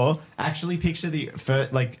Dumbledore. Actually, picture the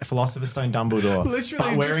Philosopher's Stone Dumbledore, Literally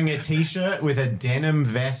but wearing a t-shirt with a denim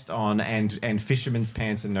vest on and fisherman's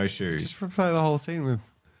pants and no shoes. Just replay the whole scene with.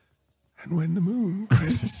 And when the moon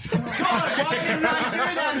cresces. God, why didn't I do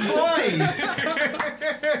that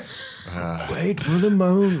voice? Wait for the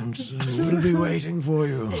moans. We'll be waiting for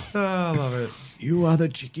you. Oh, I love it. You are the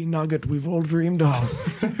chicky nugget we've all dreamed of.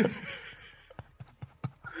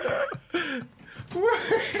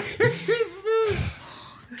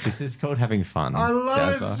 This is called having fun. I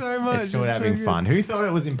love it Jazza. so much. It's called It's so having good. fun. Who thought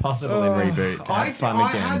it was impossible in Reboot to have fun I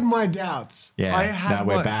again? had my doubts. Yeah, I had now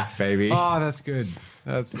we're back, baby. Oh, that's good.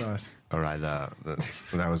 That's nice. All right,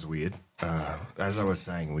 that was weird. As I was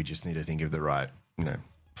saying, we just need to think of the right,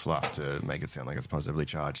 fluff to make it sound like it's positively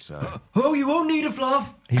charged. So, Oh, you won't need a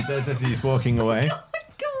fluff, he says as he's walking away.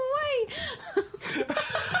 Go away.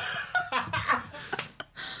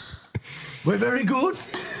 We're very good.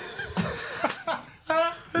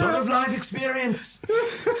 Lot of life experience.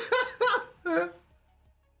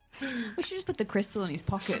 We should just put the crystal in his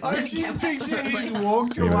pocket. I just picture he's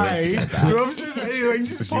walked You're gonna away. have to get back. Rob says anyway,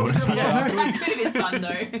 just pops up. That's a bit of fun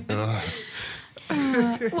though.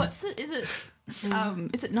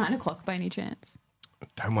 Is it 9 o'clock by any chance?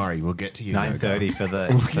 don't worry, we'll get to you. 9:30 for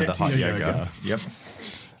the hot your yoga. yoga. Yep.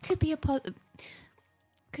 Could be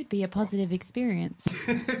a positive experience.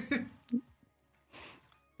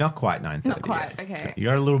 Not quite 9:30. Not quite, yet. okay. You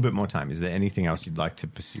got a little bit more time. Is there anything else you'd like to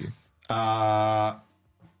pursue?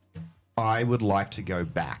 I would like to go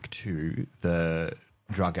back to the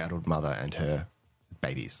drug-addled mother and her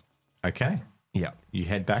babies. Okay. Yep. You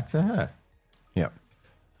head back to her. Yep.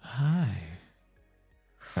 Hi.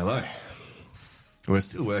 Hello. We're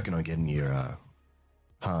still working on getting your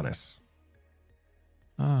harness.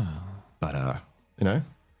 Oh. But,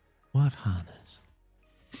 What harness?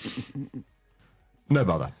 no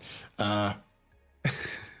bother.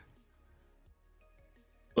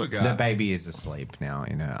 Look, The baby is asleep now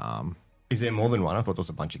in her arm. is there more than one? I thought there was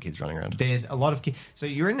a bunch of kids running around. There's a lot of kids. So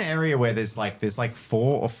you're in an area where there's like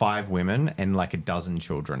 4 or 5 women and like a dozen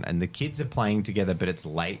children, and the kids are playing together, but it's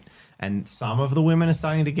late, and some of the women are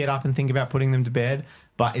starting to get up and think about putting them to bed.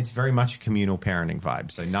 But it's very much a communal parenting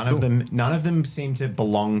vibe. So none of them seem to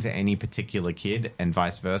belong to any particular kid, and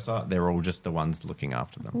vice versa. They're all just the ones looking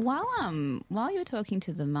after them. While you're talking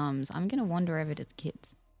to the mums, I'm gonna wander over to the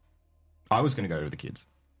kids. I was going to go to the kids.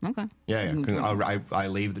 Okay. Yeah. 'Cause I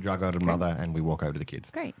leave the drug-addled mother and we walk over to the kids.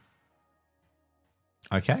 Great.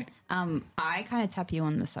 Okay. I kind of tap you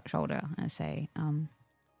on the shoulder and I say,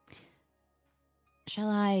 shall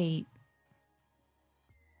I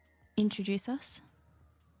introduce us?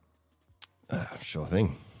 Sure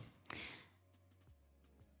thing.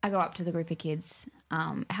 I go up to the group of kids.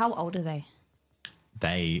 How old are they?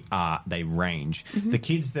 They range. The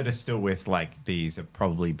kids that are still with like these are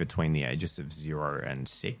probably between the ages of 0 and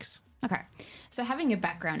 6. Okay. So having a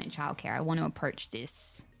background in childcare, I want to approach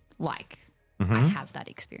this like I have that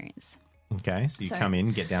experience. Okay, so you So, come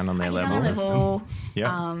in, get down on their I sit level. on a level, Yep.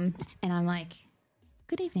 and I'm like,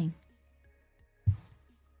 good evening.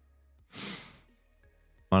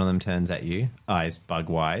 One of them turns at you, eyes bug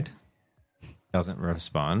wide, doesn't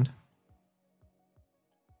respond.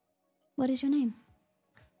 What is your name?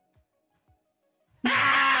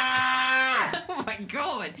 Oh my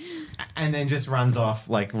god. And then just runs off,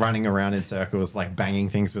 like running around in circles, like banging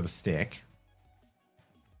things with a stick.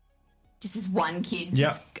 Just this one kid. Yep.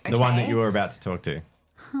 Just, The one that okay. you were about to talk to.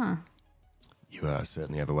 You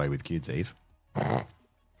certainly have a way with kids, Eve.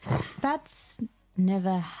 That's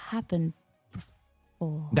never happened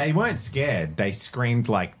before. They weren't scared. They screamed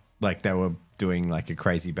like they were doing like a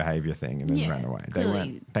crazy behavior thing and then Yeah, ran away.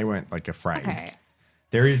 clearly. They weren't like afraid. Okay.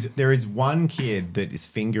 There is one kid that his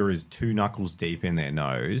finger is 2 knuckles deep in their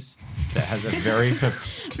nose that has a very That's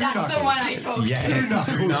the one I talked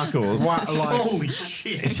to. 2 knuckles. Holy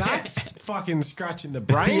shit. That's fucking scratching the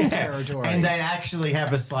brain territory. And they actually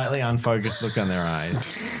have a slightly unfocused look on their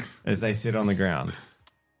eyes as they sit on the ground.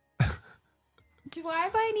 Do I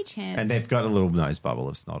by any chance And they've got a little nose bubble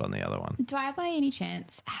of snot on the other one. do I by any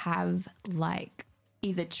chance have like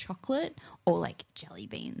either chocolate or like jelly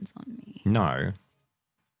beans on me? No,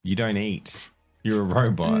 you don't eat. You're a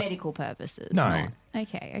robot. Medical purposes. No. not-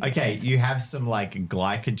 Okay. Okay, you have some like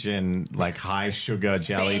glycogen, like high sugar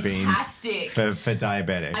jelly Fantastic. beans for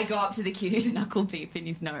diabetics. I go up to the kid who's knuckle deep in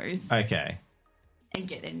his nose Okay, and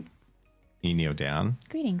get in. you kneel down.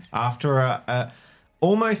 Greetings. After a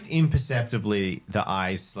almost imperceptibly, the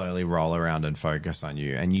eyes slowly roll around and focus on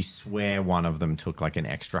you, and you swear one of them took like an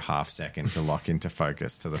extra half second to lock into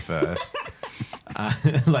focus to the first.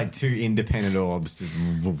 Like 2 independent orbs just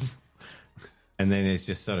woof. And then it's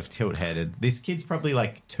just sort of tilt-headed. This kid's probably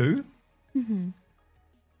like 2.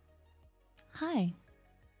 Hi.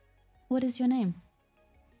 What is your name?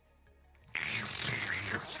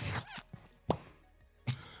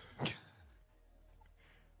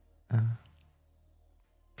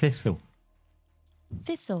 Crystal.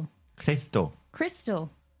 Thistle. Crystal. Crystal.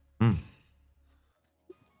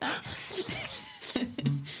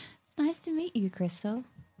 It's nice to meet you, Crystal.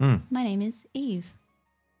 My name is Eve.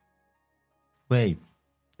 Wait.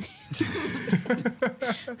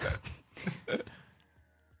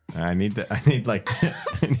 I need like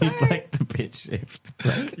the pitch shift.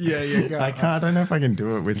 Like, yeah. Go. I don't know if I can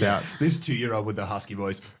do it without. This 2-year-old with the husky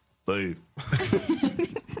voice, leave.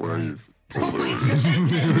 I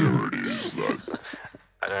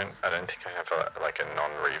don't think I have a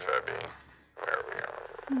non-reverby where we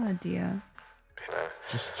are. Oh dear. You know,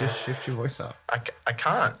 Just shift your voice up. I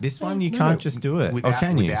can't. This one you can't just do it. Without, Or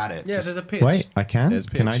can you? Without it. Yeah, Just- there's a pitch. Wait, I can. There's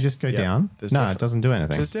Can I pitch. just go Yeah, down? there's No, defi- it doesn't do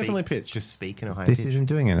anything. There's definitely pitch. Just speak in a high This pitch. isn't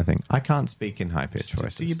doing anything. I can't speak in high pitched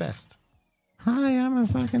voices. Do your best. Hi, I'm a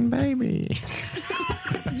fucking baby.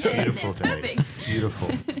 Beautiful, Dave. It's beautiful.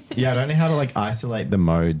 Yeah, I don't know how to like isolate the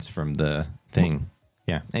modes from the thing.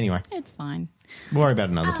 Yeah. Anyway, It's fine. we'll worry about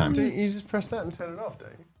it another time. You just press that and turn it off,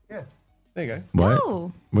 don't you? Yeah. There you go. What?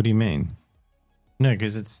 Oh. What do you mean? No,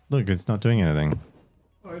 because it's not doing anything.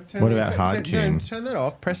 What about hard tune? Turn that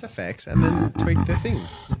off, press effects, and then tweak the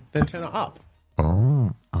things. Then turn it up.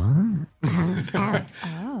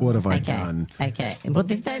 What have I done? Okay. Well,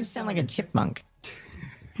 this don't sound like a chipmunk.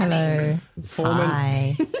 Hello.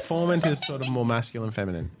 Hi. Formant is sort of more masculine,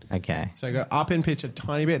 feminine. Okay. So go up in pitch a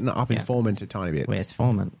tiny bit and up in formant a tiny bit. Where's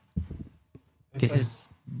Formant? This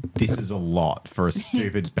is a lot for a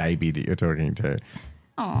stupid baby that you're talking to.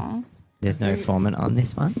 Aw. There's no Formant on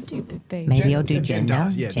this one. Stupid baby. Maybe I'll do Gender.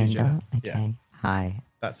 gender. Yeah, do gender. gender. Okay. Yeah. Hi.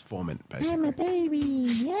 That's formant, I'm basically. a baby.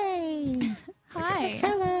 Yay. Hi.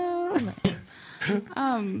 Hello.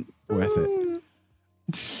 Worth it.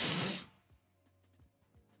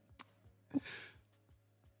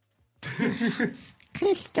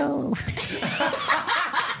 Crystal.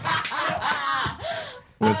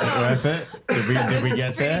 Was it worth it? Did we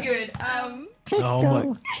get there? Good.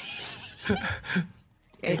 Crystal.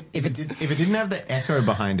 If it didn't have the echo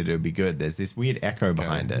behind it, it would be good. There's this weird echo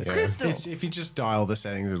behind it. It's, if you just dial the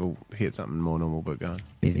settings, it'll hit something more normal, but go on.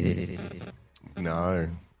 No.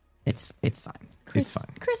 It's fine. It's fine.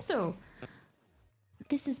 Crystal.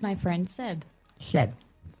 This is my friend Seb. Seb.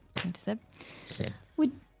 Seb. Seb.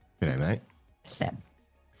 Would G'day, mate. Seb.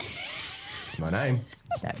 It's my name.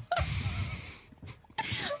 Seb.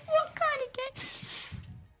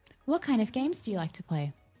 What kind of games do you like to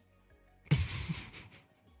play?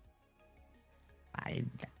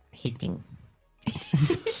 hitting.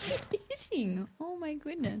 Hitting. Oh my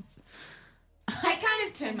goodness. I kind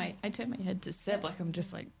of turned my head to Seb like I'm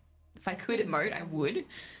just like, if I could emote, I would.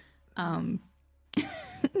 No,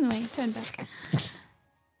 I turned back.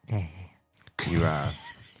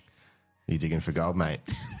 You digging for gold, mate?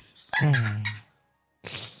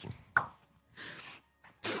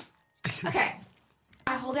 Okay.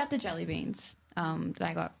 I hold out the jelly beans that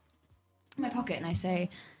I got in my pocket and I say,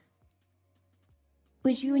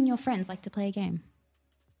 would you and your friends like to play a game?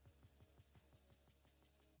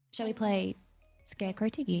 Shall we play Scarecrow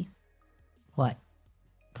Tiggy? What?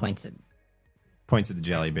 Points at. Points at the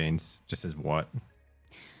jelly beans. Just as what?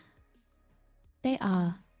 They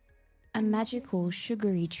are a magical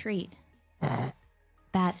sugary treat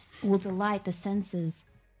that will delight the senses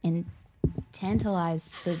and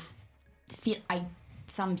tantalize the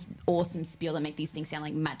some awesome spiel that make these things sound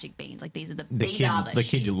like magic beans. Like these are The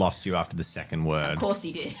kid lost you after the second word. Of course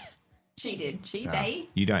he did. She did. They.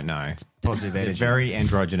 You don't know. Positive It's a energy. very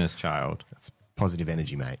androgynous child. That's positive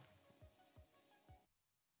energy, mate.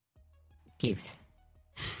 Give.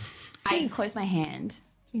 I close my hand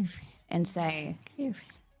Give. and say, Give.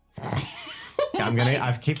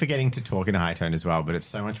 I keep forgetting to talk in a high tone as well, but it's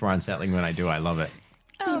so much more unsettling when I do. I love it.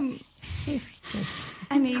 I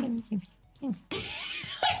mean, I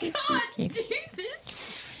can't do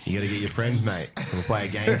this. You got to get your friends, mate. We'll play a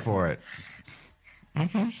game for it.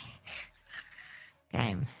 Okay.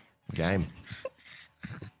 Game. Game.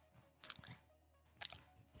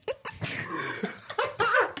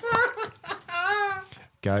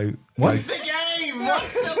 Go. What's the game?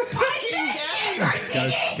 What's the fucking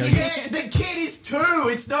game? Go. The kid is 2.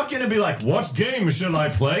 It's not going to be like, what game shall I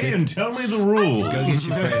play and tell me the rules. Go get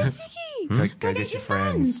your friends. Go get your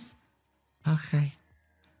friends. Okay.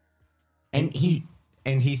 And he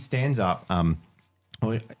stands up,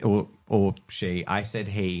 or she. I said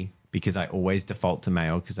he because I always default to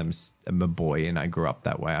male because I'm a boy and I grew up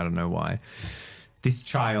that way. I don't know why. This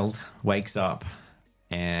child wakes up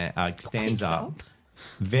and stands up,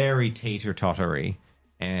 very teeter-tottery,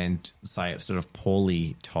 and sort of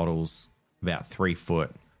poorly toddles about 3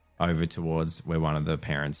 foot over towards where one of the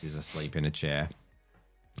parents is asleep in a chair,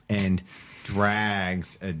 and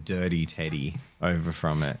drags a dirty teddy over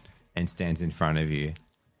from it and stands in front of you.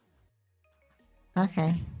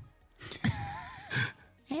 Okay.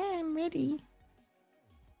 Yeah, I'm ready.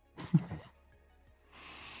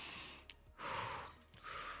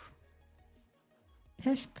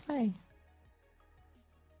 Let's play.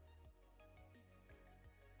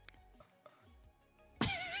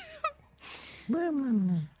 Where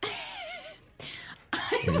mama?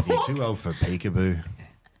 Is he too old for peekaboo?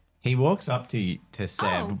 He walks up to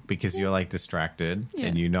Seb because you're like distracted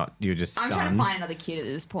and you're just stunned. I'm trying to find another kid at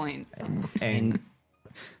this point. And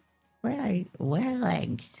Where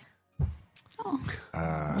legs?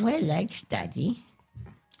 Oh. Where legs, Daddy?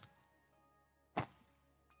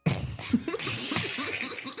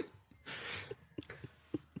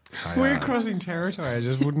 We're crossing territory. I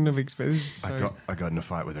just wouldn't have expected this. is So I got in a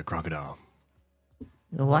fight with a crocodile.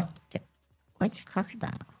 What? What's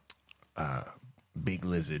crocodile? Big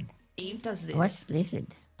lizard. Eve does this. What's lizard?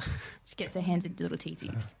 She gets her hands into little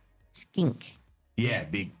teethies. Skink. Yeah,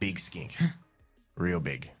 big skink. Real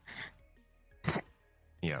big.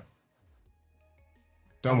 Yeah.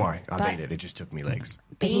 Don't worry, I beat it. It just took me legs.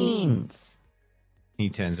 Beans. he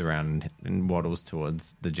turns around and waddles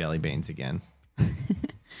towards the jelly beans again.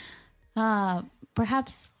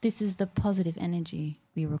 Perhaps this is the positive energy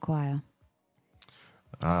we require.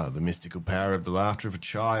 Ah, the mystical power of the laughter of a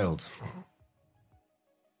child.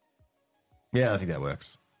 Yeah, I think that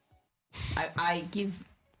works. I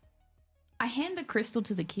hand the crystal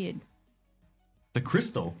to the kid. The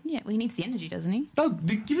crystal? Yeah, well, he needs the energy, doesn't he? No,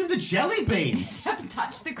 give him the jelly beans. Does he have to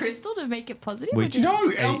touch the crystal to make it positive? Which- or just-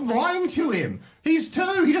 No, I'm lying to him. He's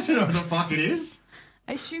 2. He doesn't know what the fuck it is.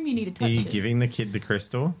 I assume you need to Are touch you it. giving the kid the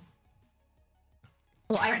crystal?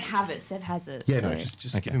 Well, I don't have it. Seb has it. Yeah, so no,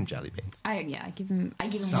 just give him jelly beans. I give him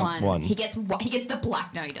Some- one. one. He gets the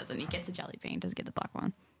black. No, he doesn't. He gets the jelly bean. Doesn't get the black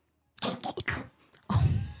one.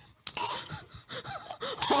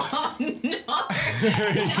 Oh no!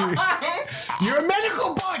 You're a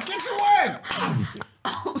medical bot. Get to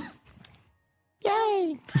work.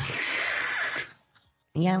 Yay!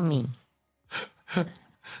 Yummy.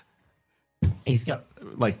 He's got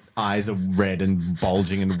like eyes are red and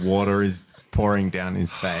bulging and water is pouring down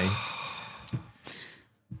his face.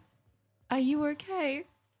 Are you okay?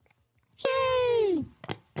 Yay!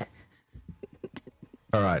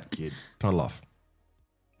 All right, kid. Toddle off.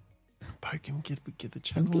 Poke him, give the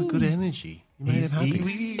channel a good energy. You made him happy.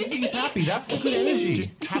 He's happy. That's the good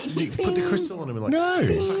energy. Put the crystal on him and like No.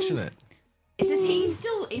 suction it.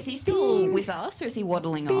 Is he still with us, or is he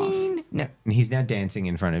waddling off? No, and he's now dancing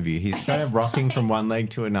in front of you. He's kind of rocking from one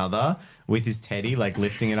leg to another with his teddy, like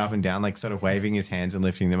lifting it up and down, like sort of waving his hands and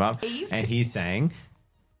lifting them up. Eve? And he's saying,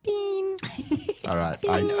 All right.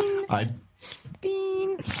 I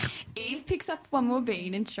Eve picks up one more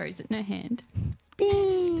bean and shows it in her hand.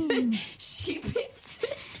 She pips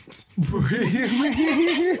it.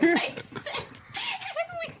 Takes it, and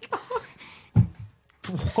we go.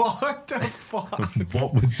 What the fuck?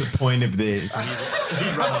 what was the point of this?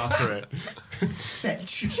 run after it.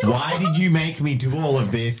 Why did you make me do all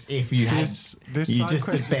of this if you had This you side just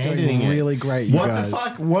quest is abandoning going it? really great, you what guys. the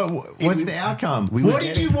fuck? What's the outcome? were What did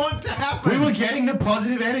getting- you want to happen? We were getting the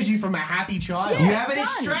positive energy from a happy child. you haven't done.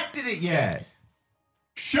 extracted it yet.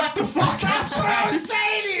 Shut the fuck up, That's what I Brad. was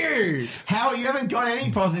saying to you. How you haven't got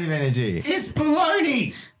any positive energy? It's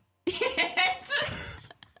baloney.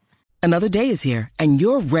 Another day is here, and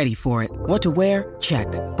you're ready for it. What to wear? Check.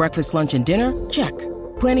 Breakfast, lunch, and dinner? Check.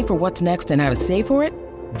 Planning for what's next and how to save for it?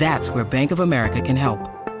 That's where Bank of America can help.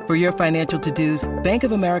 For your financial to-dos, Bank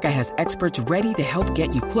of America has experts ready to help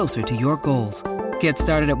get you closer to your goals. Get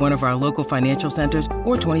started at one of our local financial centers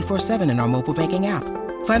or 24/7 in our mobile banking app.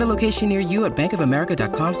 Find a location near you at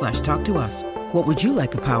bankofamerica.com/talktous. What would you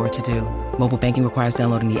like the power to do? Mobile banking requires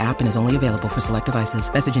downloading the app and is only available for select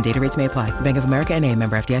devices. Message and data rates may apply. Bank of America N.A.,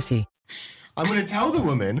 member FDIC. I'm going to tell the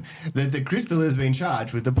woman that the crystal has been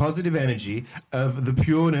charged with the positive energy of the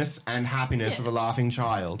pureness and happiness of a laughing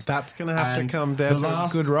child. That's going to have And to come down the to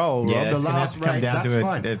last- a good roll, Rob. Yeah, it's gonna have to come down to a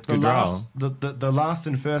the good last, the last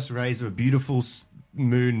and first rays of a beautiful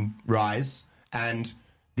moon rise and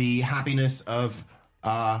the happiness of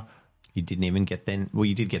You didn't even get their... Well,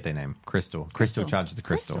 you did get their name. Crystal. Crystal charged the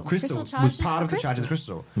crystal. Crystal Crystal was charges part the of the charge of the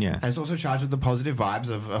crystal. crystal. Yeah. And it's also charged with the positive vibes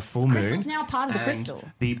of a full moon. Crystal's now part of the and crystal.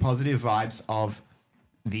 the positive vibes of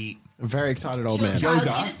the Very excited old man. Child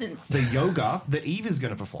yoga, innocence. the yoga that Eve is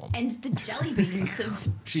going to perform. And the jelly beans of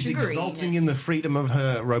She's sugariness. exulting in the freedom of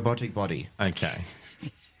her robotic body. Okay.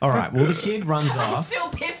 All right. Well, the kid runs I off. still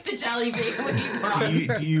piff the jelly bean when he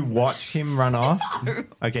runs. Do you watch him run off? No.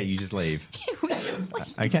 Okay, you just leave. We just like,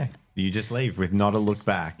 Okay, you just leave with not a look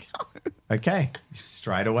back. Okay,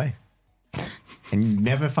 straight away. And you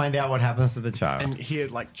never find out what happens to the child. And here,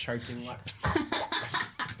 like, choking, like...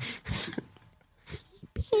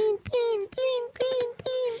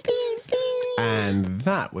 And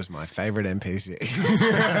that was my favourite NPC.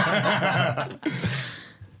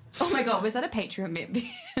 oh my god, was that a Patreon mip?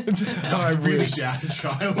 I really bad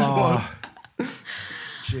child was.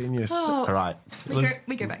 Genius. Oh, All right.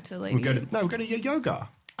 we go back to the lady. We go to your yoga.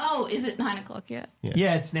 Oh, is it 9 o'clock yet?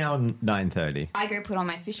 Yeah, it's now 9:30. I go put on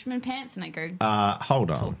my fisherman pants and I go.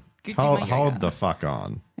 Hold on. Good, do my yoga. Hold the fuck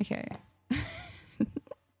on. Okay.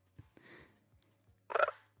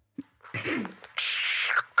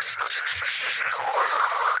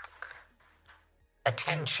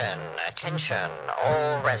 Attention, attention,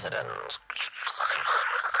 all residents.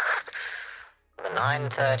 The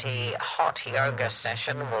 9:30 hot yoga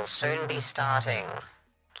session will soon be starting.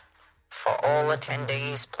 For all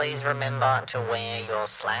attendees, please remember to wear your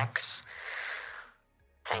slacks.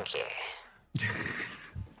 Thank you.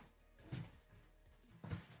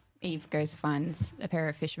 Eve goes finds a pair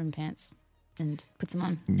of fisherman pants and puts them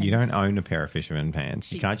on. You don't own a pair of fisherman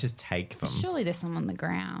pants. You She- can't just take them. Surely there's some on the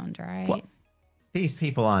ground, right? What? These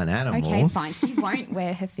people aren't animals. Okay, fine. She won't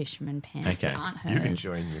wear her fisherman pants. Okay. Aren't hers. You're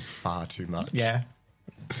enjoying this far too much. Yeah.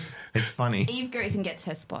 It's funny. Eve goes and gets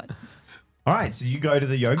her spot. All right, so you go to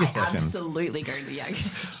the yoga I session. absolutely go to the yoga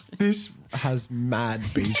session. This has mad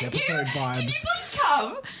beach episode Can you vibes. please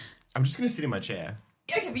come? I'm just going to sit in my chair.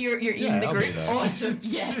 Okay, but you're Yeah, in the I'll group. do that. Awesome.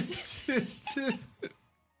 Yes.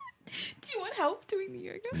 Do you want help doing the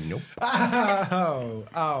yoga? Nope.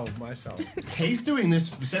 Oh, myself. He's doing this.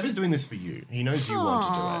 Seb is doing this for you. He knows you want to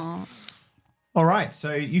do it. All right,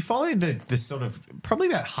 so you follow the sort of probably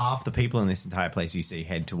about half the people in this entire place you see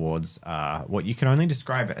head towards what you can only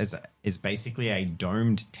describe as is basically a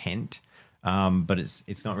domed tent, but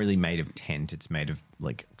it's not really made of tent. It's made of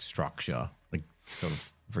like structure, like sort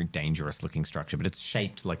of very dangerous looking structure, but it's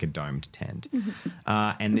shaped like a domed tent.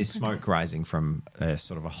 And there's smoke rising from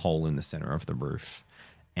sort of a hole in the center of the roof.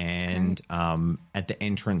 And at the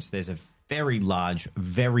entrance, there's a very large,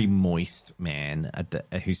 very moist man at the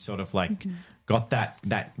who's sort of like got that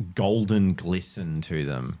golden glisten to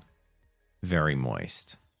them. Very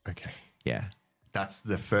moist. Okay. Yeah. That's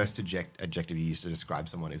the first adjective you use to describe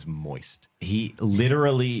someone is moist. He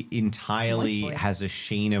literally entirely Moist boy. has a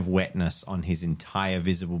sheen of wetness on his entire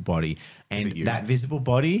visible body. Is it And you? that visible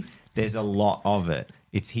body, there's a lot of it.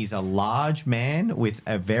 He's a large man with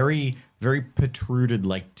a very, very protruded,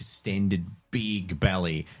 like distended, big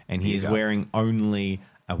belly, and he is wearing only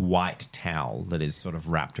a white towel that is sort of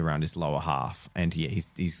wrapped around his lower half, and he's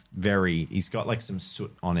got like some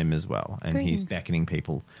soot on him as well, and he's beckoning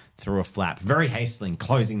people through a flap very hastily, and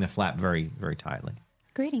closing the flap very, very tightly.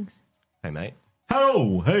 Greetings. Hey, mate.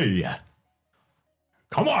 Oh, hey.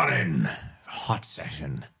 Come on in. Hot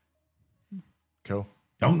session. Cool.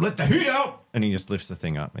 Don't let the heat out. And he just lifts the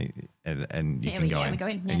thing up, and you can go in.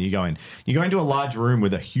 And you go in. You go into a large room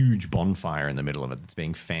with a huge bonfire in the middle of it that's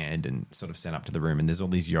being fanned and sort of sent up to the room. And there's all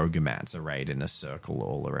these yoga mats arrayed in a circle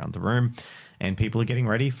all around the room. And people are getting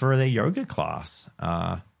ready for their yoga class.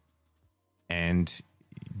 And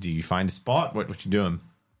do you find a spot? What you doing?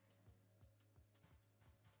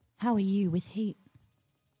 How are you with heat?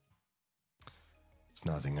 It's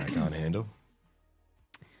nothing I can't handle.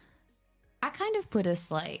 I kind of put us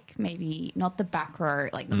like maybe not the back row,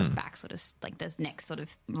 like not the back sort of like this next sort of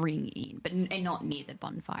ring in, but and not near the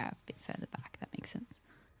bonfire, a bit further back. That makes sense.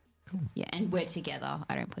 Cool. Yeah, and we're together.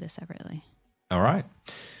 I don't put us separately. All right.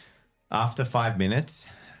 After 5 minutes,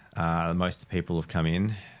 most of the people have come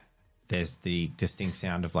in. There's the distinct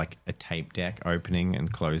sound of like a tape deck opening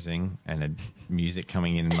and closing, and a music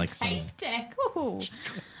coming in, like some Tape deck. Ooh.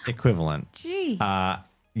 equivalent. Gee.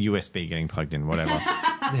 USB getting plugged in, whatever.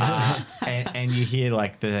 And you hear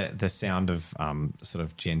like the sound of sort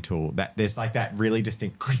of gentle, that there's like that really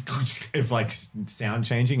distinct of like sound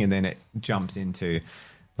changing, and then it jumps into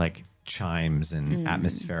like chimes and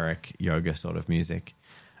atmospheric yoga sort of music.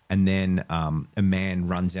 And then a man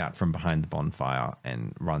runs out from behind the bonfire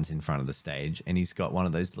and runs in front of the stage, and he's got one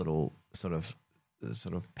of those little sort of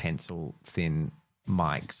pencil thin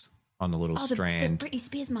mics on a little strand. The Britney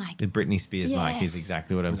Spears mic. The Britney Spears mic is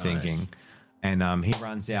exactly what I'm thinking. And he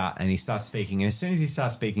runs out and he starts speaking. And as soon as he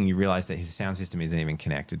starts speaking, you realize that his sound system isn't even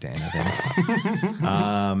connected to anything.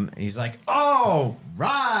 He's like, "Oh,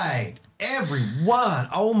 right, everyone.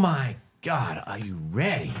 Oh, my God. Are you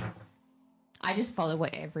ready?" I just follow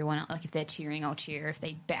what everyone, like if they're cheering, I'll cheer. If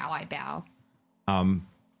they bow, I bow.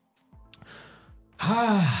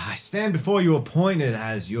 I stand before you appointed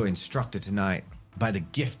as your instructor tonight by the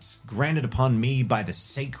gifts granted upon me by the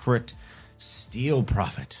sacred Steel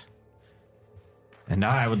Prophet. And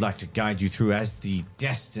I would like to guide you through as the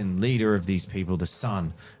destined leader of these people, the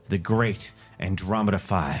son of the great Andromeda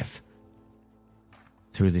 5,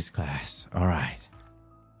 through this class. All right,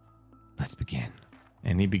 let's begin.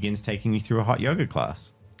 And he begins taking you through a hot yoga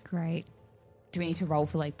class. Great. Do we need to roll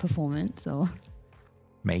for like performance or?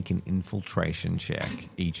 Make an infiltration check.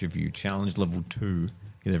 Each of you. Challenge level 2.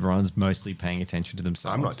 Because everyone's mostly paying attention to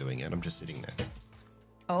themselves. I'm not doing it. I'm just sitting there.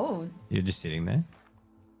 Oh. You're just sitting there?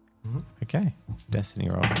 Mm-hmm. Okay. Destiny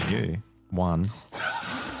roll for you. 1.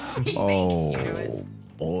 Oh,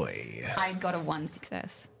 boy. I got a 1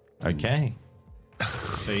 success. Okay.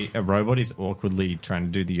 So a robot is awkwardly trying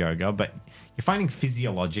to do the yoga, but you're finding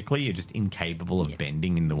physiologically you're just incapable of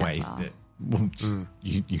bending in the ways that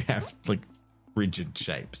you have like rigid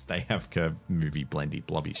shapes. They have curved, movie, blendy,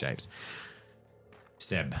 blobby shapes.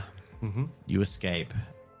 Seb, you escape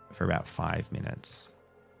for about 5 minutes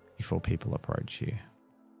before people approach you.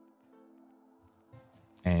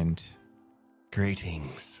 And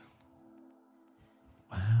greetings.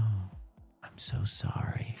 Wow, I'm so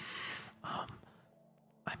sorry.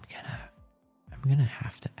 I'm gonna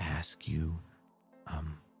have to ask you,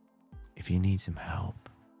 if you need some help.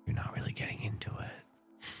 You're not really getting into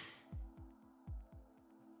it.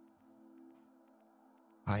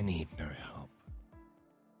 I need no help.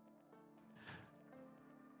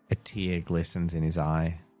 A tear glistens in his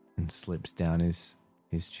eye and slips down his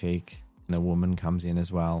cheek. And a woman comes in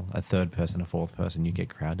as well. A third person, a fourth person. You get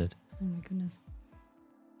crowded. Oh my goodness.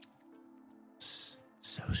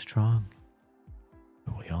 So strong.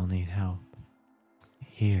 But we all need help.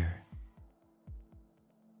 Here.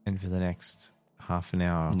 And for the next half an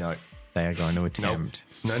hour, they are going to attempt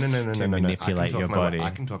to manipulate your body. I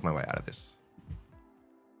can talk my way out of this.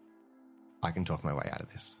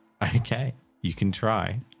 Okay. You can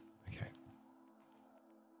try. Okay.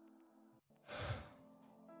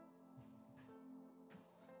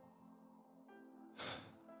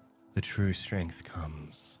 The true strength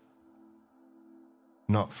comes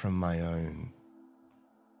not from my own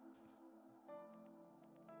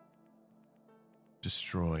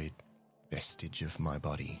destroyed vestige of my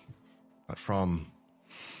body, but from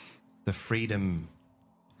the freedom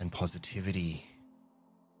and positivity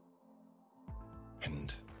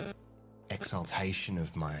and exaltation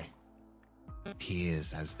of my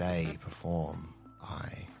peers as they perform.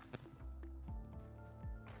 I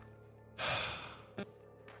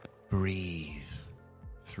breathe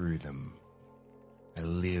through them. I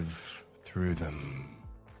live through them.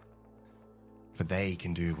 For they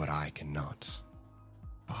can do what I cannot.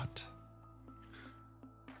 But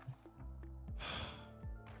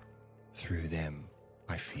through them,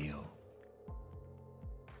 I feel.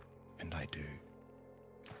 And I do.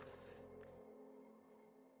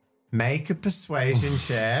 Make a persuasion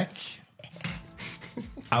check.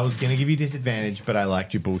 I was going to give you disadvantage, but I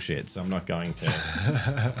liked your bullshit, so I'm not going to.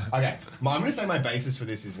 Okay, I'm going to say my basis for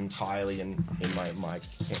this is entirely in my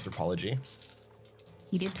anthropology.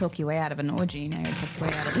 You did talk your way out of an orgy. Now you talk your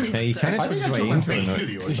way out of this. Yeah, you kind of I took think his I way took my into way it. into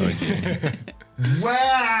the orgy.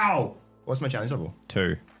 Wow! What's my challenge level?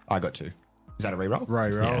 2. I got 2. Is that a reroll?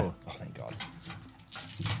 Right, roll. Yeah. Oh, thank God.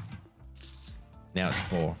 Now it's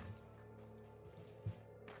 4.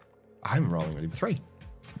 I'm rolling really with 3.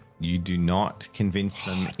 You do not convince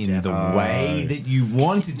them in the way that you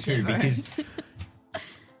wanted to, because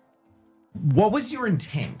what was your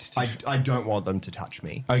intent? I don't want them to touch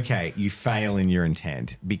me. Okay, you fail in your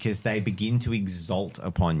intent because they begin to exalt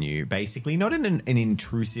upon you, basically, not in an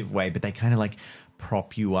intrusive way, but they kind of like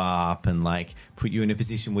prop you up and like put you in a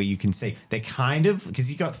position where you can see. They kind of,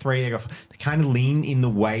 because you got 3, they kind of lean in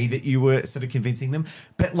the way that you were sort of convincing them,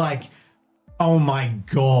 but like, oh my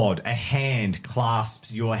God, a hand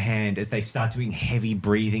clasps your hand as they start doing heavy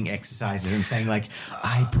breathing exercises and saying like,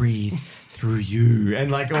 I breathe through you.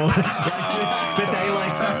 And like all, but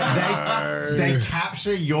they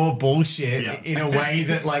capture your bullshit in a way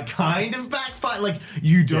that like kind of backfire. Like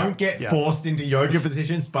you don't get forced into yoga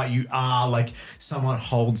positions, but you are like someone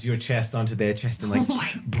holds your chest onto their chest and like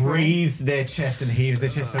breathes their chest and heaves their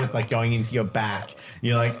chest. So it's like going into your back.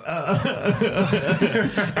 You're like, and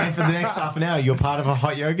for the next half an hour, you're part of a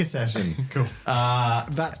hot yoga session. Cool.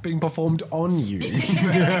 That's being performed on you.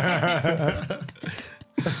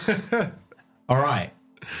 All right.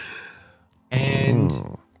 And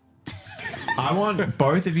I want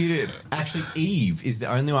both of you to... Actually, Eve is the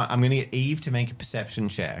only one. I'm going to get Eve to make a perception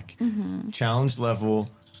check. Challenge level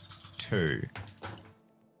 2.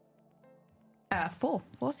 4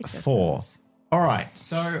 successes. 4. All right.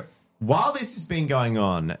 So while this has been going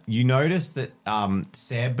on, you notice that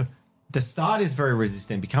Seb... The start is very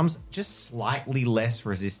resistant, becomes just slightly less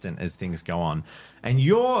resistant as things go on. And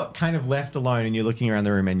you're kind of left alone and you're looking around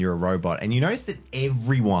the room and you're a robot. And you notice that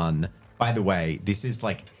everyone, by the way, this is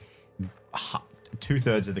like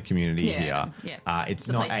 2/3 of the community here. Yeah. It's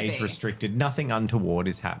The not place to age be. restricted. Nothing untoward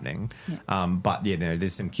is happening. But yeah,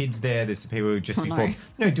 there's some kids there. There's some people who just before,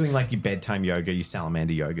 doing like your bedtime yoga, your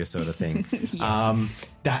salamander yoga sort of thing.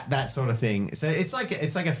 That sort of thing. So it's like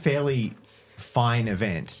a fairly fine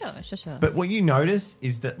event. Sure. But what you notice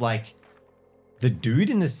is that like the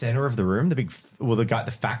dude in the center of the room, the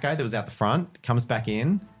fat guy that was out the front, comes back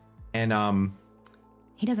in, and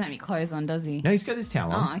He doesn't have any clothes on, does he? no, he's got this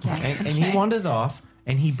towel on. Oh, okay. And he wanders off,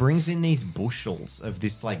 and he brings in these bushels of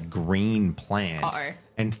this like green plant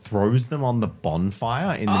and throws them on the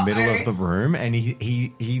bonfire in the middle of the room, and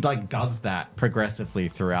he like does that progressively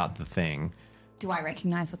throughout the thing. Do I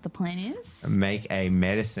recognize what the plan is? Make a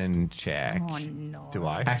medicine check. Oh, no. Do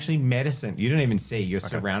I? Actually, medicine. You don't even see. You're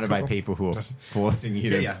surrounded by people who are forcing you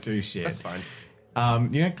to do shit. That's fine.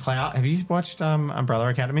 You know, Klaus. Have you watched Umbrella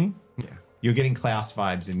Academy? Yeah. You're getting Klaus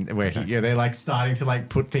vibes in where they're like starting to like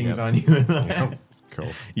put things on you. Cool.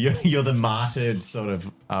 You're the martyred sort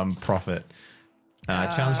of prophet.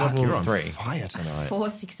 Challenge level You're on 3. fire tonight. 4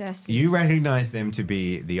 successes. You recognize them to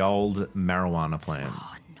be the old marijuana plant.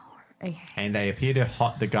 Oh, no. Okay. And they appear to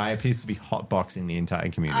the guy appears to be hotboxing the entire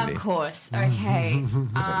community. Of course. Okay.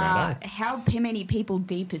 How many people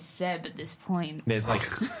deep is Seb at this point? There's like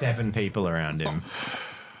 7 people around him.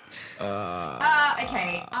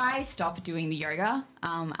 Okay. I stop doing the yoga.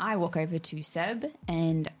 I walk over to Seb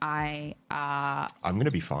and I'm going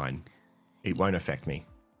to be fine. It won't affect me.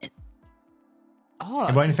 It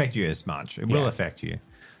won't affect you as much. It will affect you.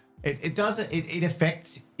 It does. It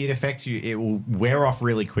affects you. It will wear off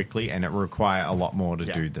really quickly, and it will require a lot more to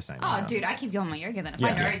do the same. Oh, dude, I keep going my yoga then. If I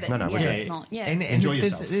know that, it's not. Yeah. And Enjoy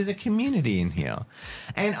yourself. There's a community in here,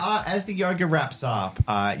 and as the yoga wraps up,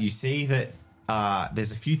 you see that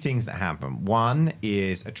there's a few things that happen. One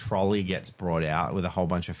is a trolley gets brought out with a whole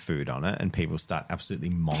bunch of food on it, and people start absolutely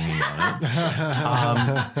monging on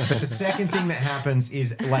it. But the second thing that happens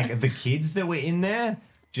is like the kids that were in there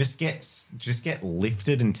just get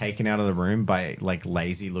lifted and taken out of the room by like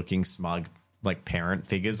lazy looking smug like parent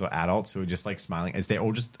figures or adults who are just like smiling as they're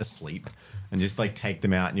all just asleep, and just like take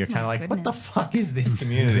them out, and you're kind of like, what the fuck is this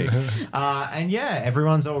community? And yeah,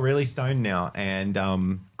 everyone's all really stoned now,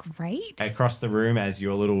 and Great. across the room, as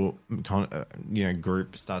your little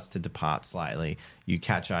group starts to depart slightly, you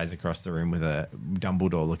catch eyes across the room with a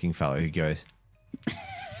Dumbledore-looking fellow who goes,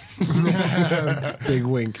 Big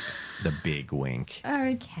wink. the big wink.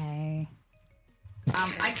 Okay.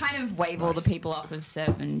 I kind of wave all the people off of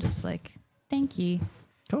Seb and just like, thank you.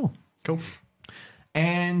 Cool.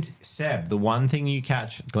 And Seb, the one thing you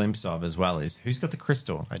catch a glimpse of as well is who's got the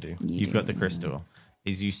crystal? I do. You've got the crystal.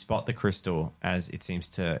 Is you spot the crystal as it seems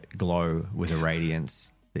to glow with a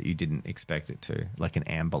radiance that you didn't expect it to, like an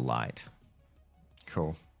amber light.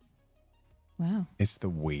 Cool. Wow. It's the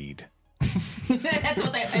weed. That's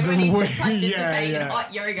what everyone needs to participate in yeah.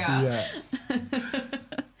 hot yoga. Yeah.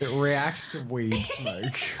 It reacts to weed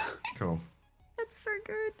smoke. Cool. That's so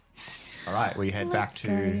good. All right, we head back Let's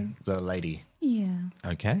to the lady. Yeah.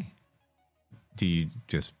 Okay. Do you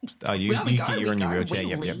just... Oh, You're on your wheelchair.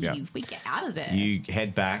 Yep. We get out of there. You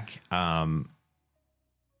head back.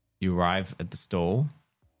 You arrive at the stall,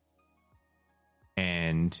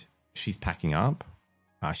 and she's packing up.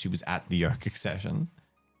 She was at the yoga session.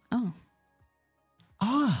 Oh.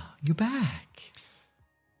 Ah, you're back.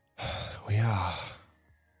 We are.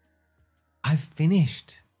 I've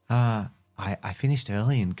finished. I finished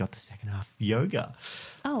early and got the second half of yoga.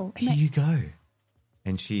 Oh. Here you go.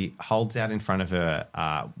 And she holds out in front of her.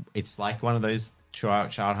 It's like one of those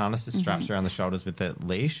child harnesses, straps around the shoulders with a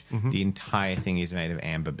leash. The entire thing is made of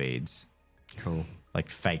amber beads. Cool. Like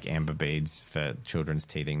fake amber beads for children's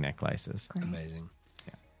teething necklaces. Amazing.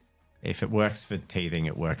 If it works for teething,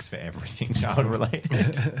 it works for everything child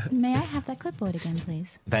related. May I have that clipboard again,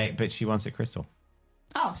 please? But she wants it crystal.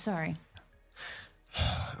 Oh, sorry.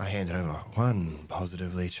 I handed over one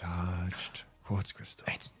positively charged quartz crystal.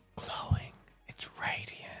 It's glowing. It's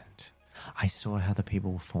radiant. I saw how the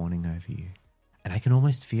people were fawning over you, and I can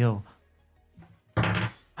almost feel the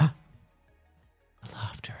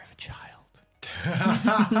laughter of a child.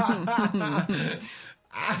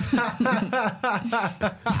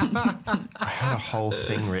 I had a whole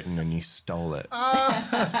thing written and you stole it.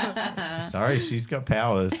 Sorry, she's got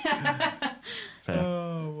powers. Fair.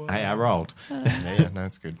 Hey, I rolled. Yeah, no,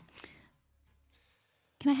 it's good.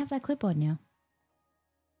 Can I have that clipboard now?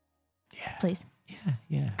 Yeah. Please.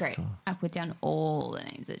 Yeah. of Great. course. I put down all the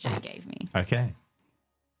names that she gave me. Okay.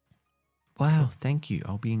 Wow, thank you.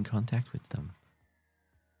 I'll be in contact with them.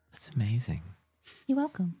 That's amazing. You're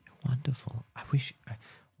welcome. Wonderful. I wish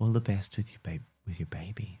all the best with your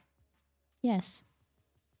baby. Yes.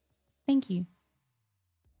 Thank you.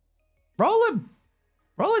 Roll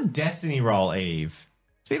a destiny roll, Eve.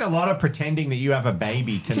 It's been a lot of pretending that you have a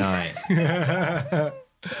baby tonight.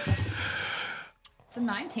 It's a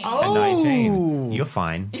 19. A 19. You're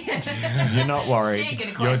fine. You're not worried. She ain't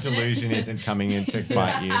gonna Your question it. delusion isn't coming in to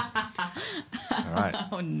bite you. All right.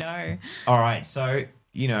 Oh, no. All right, so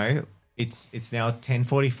it's now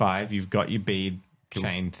 10:45. You've got your bead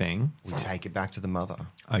chain thing. We take it back to the mother.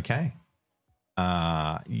 Okay.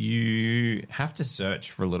 You have to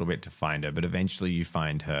search for a little bit to find her, but eventually you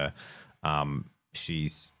find her.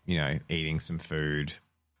 She's, eating some food,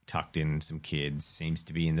 tucked in some kids, seems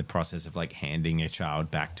to be in the process of like handing a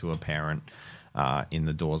child back to a parent in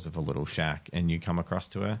the doors of a little shack, and you come across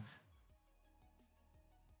to her.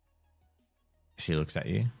 She looks at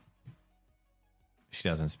you. She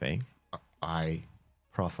doesn't speak. I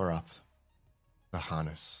proffer up the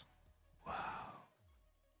harness.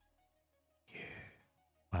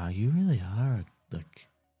 Wow, you really are. Look,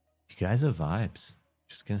 you guys are vibes.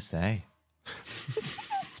 Just gonna say.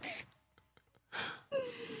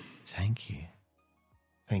 Thank you.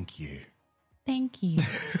 Thank you. Thank you.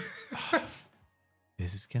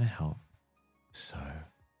 This is gonna help so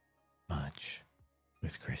much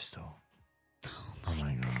with Crystal. Oh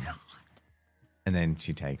my god. And then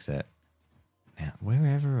she takes it. Now,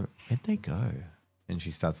 where'd they go? And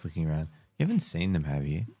she starts looking around. You haven't seen them, have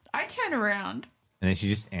you? I turn around. And then she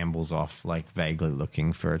just ambles off, like vaguely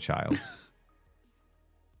looking for a child.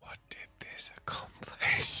 What did this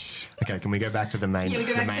accomplish? Okay, can we go back to the main? Yeah, we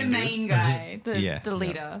go back to the main guy, Yes. the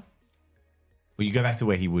leader. Well, you go back to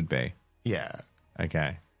where he would be. Yeah.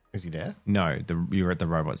 Okay. Is he there? No, you're at the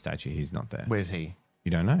robot statue. He's not there. Where's he?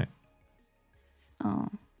 You don't know. Oh.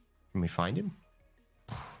 Can we find him?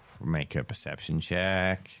 Make a perception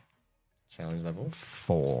check. Challenge level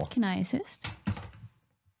 4. Can I assist?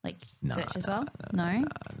 Like, No, search as well? No?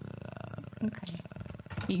 Okay.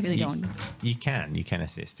 You really don't. You can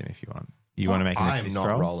assist him if you want. You want to make an I'm assist not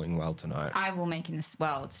roll? rolling well tonight. I will make an assist.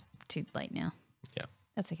 Well, it's too late now. Yeah.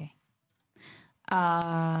 That's okay.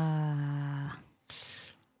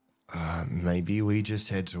 Maybe we just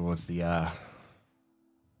head towards the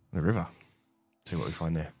river. See what we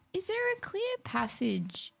find there. Is there a clear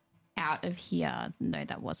passage out of here? No,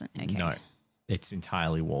 that wasn't. Okay. No, it's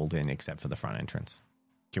entirely walled in except for the front entrance.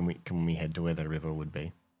 Can we head to where the river would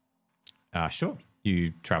be? Sure.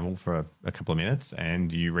 You travel for a couple of minutes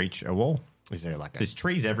and you reach a wall. Is there like There's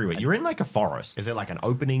trees everywhere. You're in like a forest. Is there like an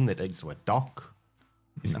opening that leads to a dock?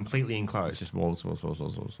 It's completely enclosed. It's just walls, walls, walls,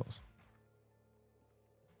 walls, walls, walls.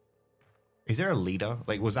 Is there a leader?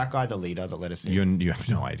 Like, was that guy the leader that let us in? You have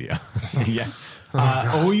no idea. Yeah.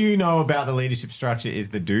 All you know about the leadership structure is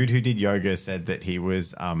the dude who did yoga said that he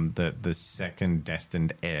was the second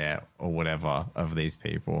destined heir or whatever of these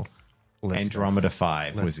people. Andromeda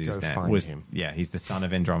 5 was his name. Him. Yeah, he's the son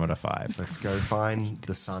of Andromeda 5. Let's go find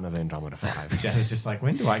the son of Andromeda 5. Jess is just like,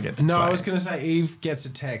 when do I get to No, play? I was going to say Eve gets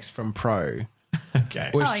a text from Pro,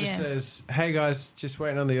 Okay. which says, "Hey guys, just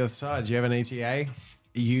waiting on the other side. Do you have an ETA?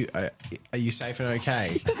 Are you safe and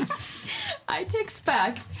okay?" I text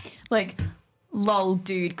back, like, lol,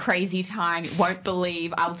 dude, crazy time. Won't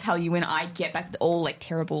believe. I'll tell you when I get back. All, like,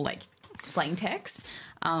 terrible, like, slang text.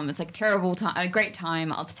 It's like terrible time, a great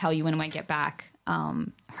time. I'll tell you when I get back.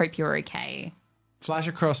 Hope you're okay. Flash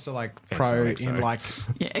across to like Pro in like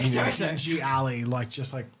in like dingy alley, like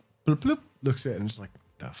just like bloop bloop, looks at it and just like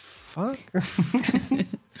the fuck.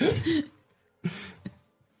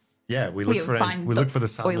 Yeah, we look for the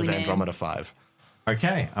son of Andromeda 5.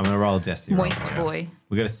 Okay, I'm going to roll a destiny roll. Moist boy.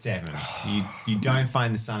 We got a 7. You don't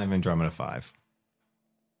find the son of Andromeda 5.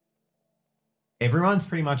 Everyone's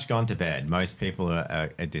pretty much gone to bed. Most people are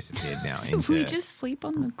disappeared now into We just sleep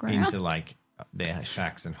on the ground. into like their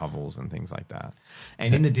shacks and hovels and things like that.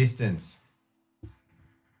 And in the distance,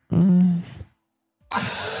 Why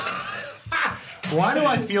do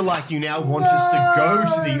I feel like you now want us to go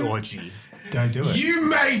to the orgy? don't do it. You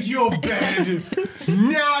made your bed.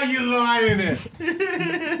 Now you lie in it.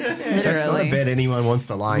 That's not a bed anyone wants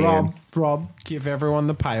to lie in. Rob, give everyone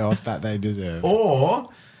the payoff that they deserve. Or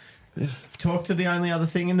just talk to the only other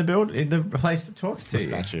thing in the place that talks to The you.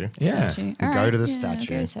 statue. Yeah. Statue. We'll All go right, to the yeah, I'll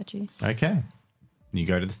statue. go to statue. Okay. You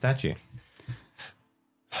go to the statue.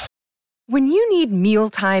 When you need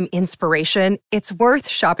mealtime inspiration, it's worth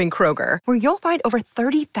shopping Kroger, where you'll find over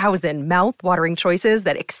 30,000 mouth-watering choices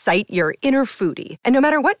that excite your inner foodie. And no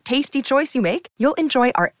matter what tasty choice you make, you'll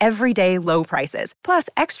enjoy our everyday low prices, plus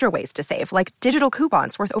extra ways to save, like digital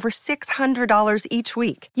coupons worth over $600 each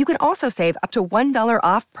week. You can also save up to $1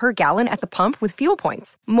 off per gallon at the pump with fuel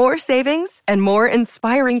points. More savings and more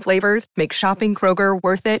inspiring flavors make shopping Kroger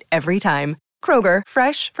worth it every time. Kroger,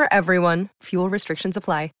 fresh for everyone. Fuel restrictions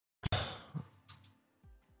apply.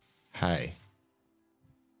 Hey,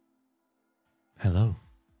 Hello.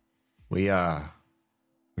 we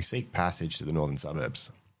seek passage to the northern suburbs.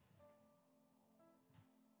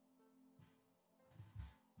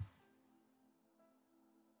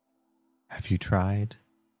 Have you tried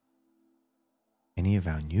any of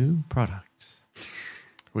our new products?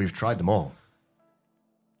 We've tried them all.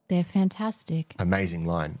 They're fantastic. Amazing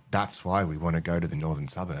line. That's why we want to go to the northern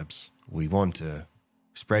suburbs. We want to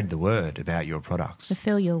spread the word about your products.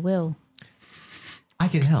 Fulfill your will. I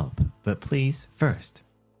can help, but please, first,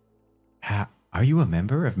 are you a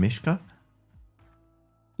member of Mishka?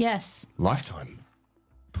 Yes. Lifetime.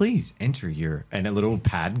 Please enter your... And a little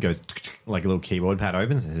pad goes... Like a little keyboard pad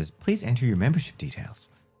opens and says, please enter your membership details.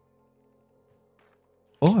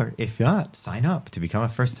 Or, if not, sign up to become a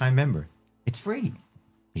first-time member. It's free.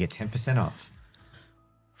 You get 10% off.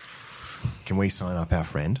 Can we sign up our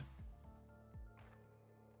friend?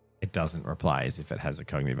 It doesn't reply as if it has a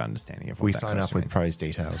cognitive understanding of what We that sign up question with means. Pro's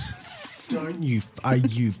details. Don't you? Are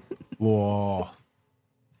you? Whoa.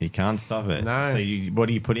 You can't stop it. No. So what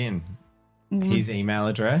do you put in? His email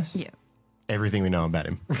address? Yeah. Everything we know about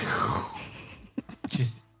him.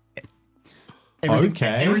 Just...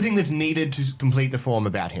 Everything that's needed to complete the form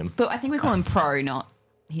about him. But I think we call him Pro, not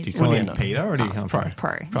his Do you call real him name. Peter or do you call him Pro?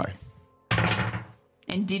 Pro. Pro.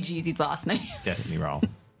 And Digi's his last name. Destiny roll.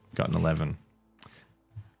 Got an 11.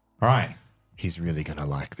 All right. He's really going to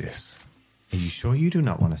like this. Are you sure you do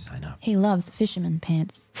not want to sign up? He loves fisherman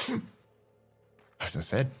pants. As I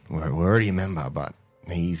said, we're already a member, but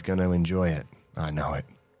he's going to enjoy it. I know it.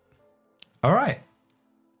 All right.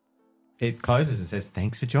 It closes and says,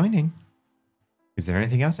 thanks for joining. Is there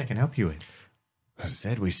anything else I can help you with? As I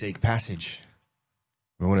said, we seek passage.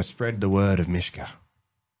 We want to spread the word of Mishka.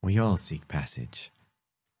 We all seek passage.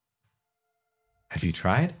 Have you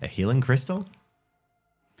tried a healing crystal?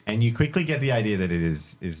 And you quickly get the idea that it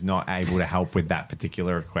is not able to help with that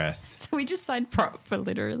particular request. So we just signed Pro for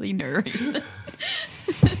literally no reason.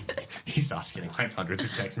 He's starts getting like hundreds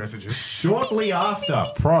of text messages. Shortly after,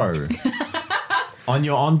 Pro, on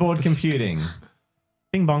your onboard computing,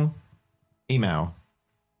 bing bong, email.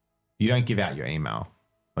 You don't give out your email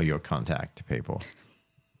or your contact to people,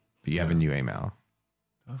 but you have a new email.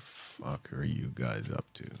 The fuck are you guys up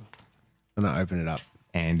to? And I open it up.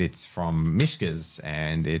 And it's from Mishka's,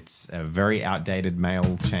 and it's a very outdated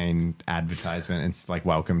mail chain advertisement. It's like,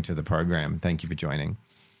 welcome to the program. Thank you for joining.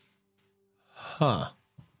 Huh.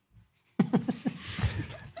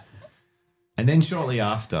 And then shortly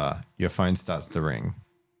after, your phone starts to ring.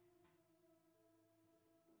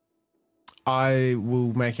 I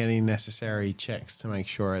will make any necessary checks to make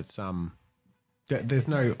sure it's there's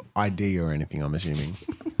no ID or anything, I'm assuming.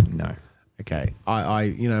 No. Okay. I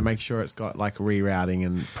make sure it's got like rerouting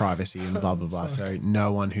and privacy and blah blah blah, so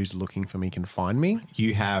no one who's looking for me can find me.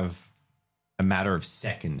 You have a matter of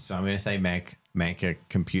seconds. So I'm going to say make a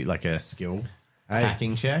compute like a skill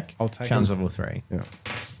hacking check. I'll take challenge it. level 3. Yeah.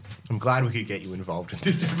 I'm glad we could get you involved in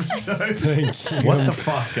this episode. Thank you. What the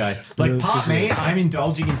fuck, guys? Like, part me, I'm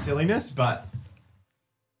indulging in silliness, but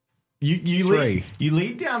you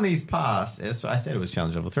lead down these paths. As I said, it was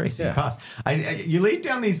challenge level 3, so you pass. You lead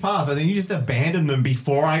down these paths, and then you just abandon them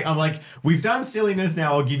before I'm like, we've done silliness,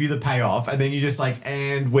 now I'll give you the payoff, and then you just like,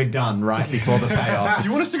 and we're done right before the payoff. Do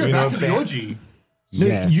you want us to go back to the orgy? No,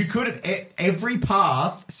 Yes. you could have. Every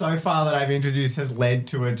path so far that I've introduced has led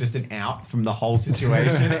to just an out from the whole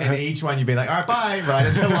situation, and each one you'd be like, "All right, bye!" Right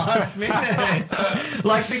at the last minute,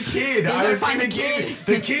 like the kid.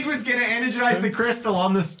 The kid was going to energize the crystal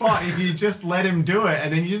on the spot if you just let him do it,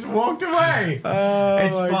 and then you just walked away.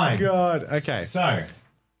 It's fine. God. Okay. So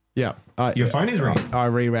Yeah. your phone is ringing. I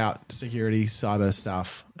reroute security, cyber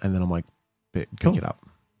stuff, and then I'm like, pick it up.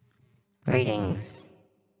 Greetings.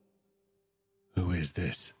 Who is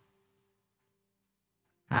this?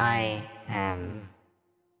 I am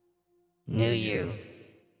New You.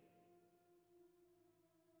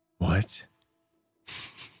 What?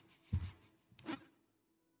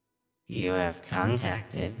 You have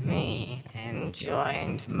contacted me and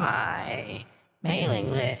joined my mailing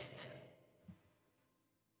list.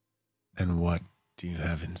 And what do you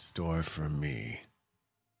have in store for me?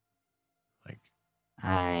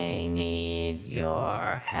 I need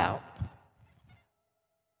your help.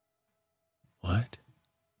 What?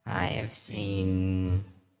 I have seen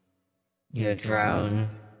your drone.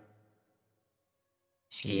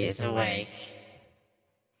 She is awake.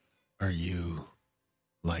 Are you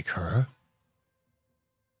like her?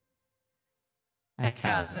 A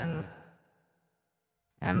cousin.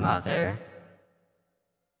 A mother.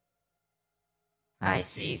 I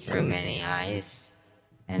see through many eyes,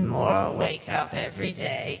 and more wake up every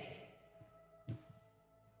day.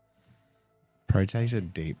 Pro takes a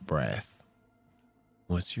deep breath.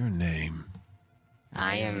 What's your name?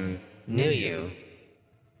 I am New You.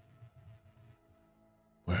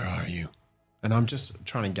 Where are you? And I'm just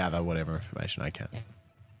trying to gather whatever information I can.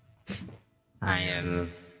 I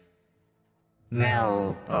am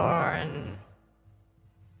Melbourne.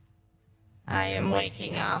 I am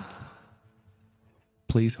waking up.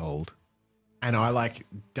 Please hold. And I like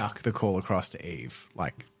duck the call across to Eve,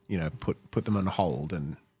 like, put them on hold.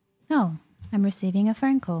 And Oh, I'm receiving a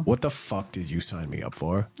phone call. what the fuck did you sign me up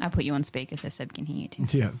for? I put you on speaker so Seb can hear you too.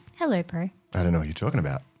 Yeah. Hello, Pro. I don't know what you're talking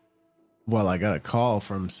about. Well, I got a call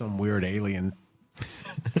from some weird alien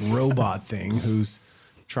robot thing who's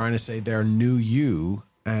trying to say they're New You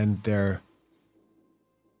and they're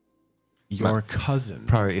your cousin,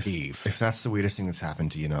 Pro, Eve. if that's the weirdest thing that's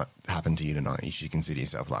happened to you tonight, you should consider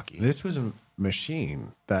yourself lucky. This was a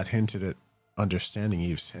machine that hinted at understanding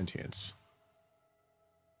Eve's sentience.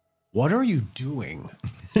 What are you doing?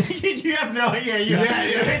 You have no idea. You're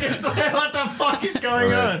just like, what the fuck is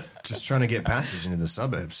going on? Just trying to get passage into the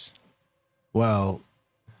suburbs. Well,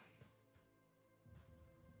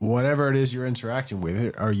 whatever it is you're interacting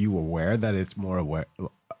with, are you aware that it's more aware?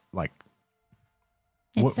 Like,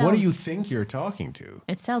 what do you think you're talking to?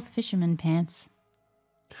 It sells fisherman pants.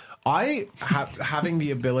 I have having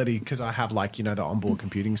the ability, because I have the onboard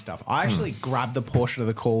computing stuff. I actually grabbed the portion of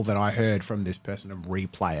the call that I heard from this person and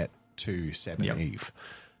replay it to Seb and Eve.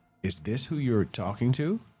 Is this who you're talking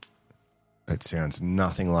to? It sounds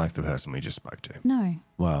nothing like the person we just spoke to. No.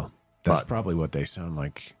 Well, that's probably what they sound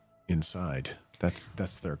like inside. That's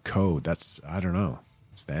their code. I don't know.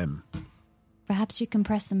 It's them. Perhaps you can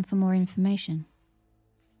press them for more information.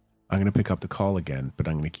 I'm going to pick up the call again, but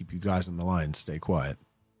I'm going to keep you guys on the line. Stay quiet.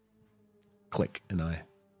 Click, and I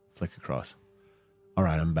flick across. All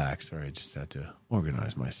right, I'm back. Sorry, I just had to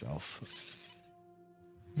organize myself.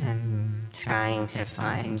 I'm trying to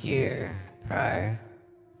find you, Pro.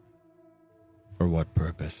 For what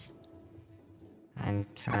purpose? I'm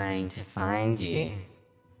trying to find you.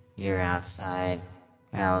 You're outside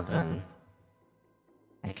Melbourne.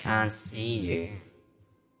 I can't see you.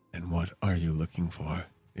 And what are you looking for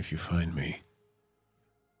if you find me?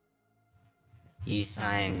 You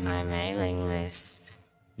signed my mailing list.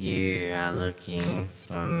 You are looking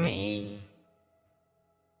for me.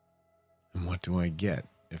 And what do I get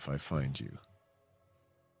if I find you?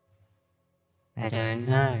 I don't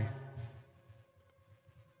know.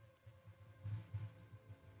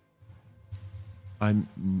 I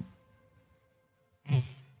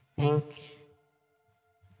think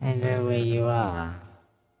I know where you are.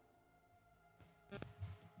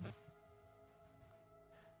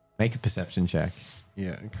 Make a perception check.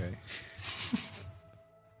 Yeah, okay.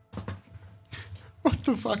 What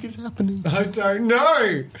the fuck is happening? I don't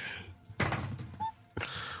know.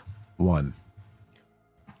 1.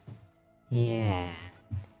 Yeah.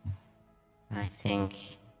 I think.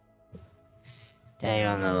 Stay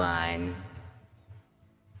on the line.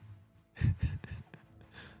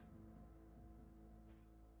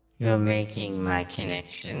 You're making my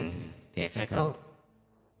connection difficult.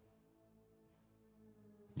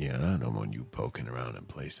 Yeah, I don't want you poking around in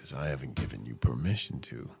places I haven't given you permission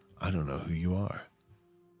to. I don't know who you are.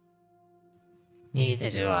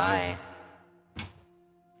 Neither do I.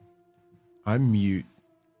 I mute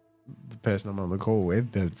the person I'm on the call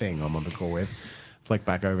with, the thing I'm on the call with. Flick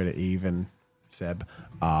back over to Eve and Seb.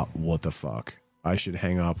 What the fuck? I should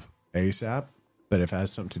hang up ASAP, but if it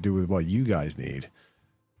has something to do with what you guys need,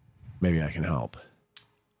 maybe I can help.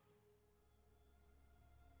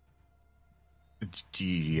 Do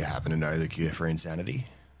you happen to know the cure for insanity?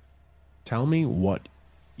 Tell me what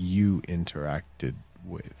you interacted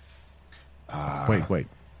with. Wait.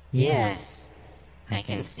 Yes. I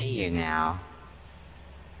can see you now.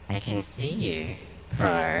 I can see you,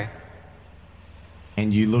 Pro.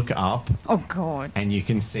 And you look up. Oh, God. And you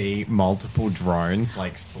can see multiple drones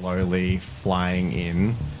like slowly flying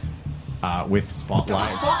in with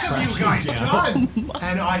spotlights. What the fuck have you guys done?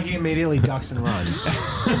 And he immediately ducks and runs.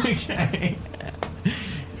 Okay.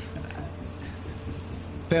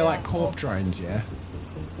 They're like corp drones, yeah?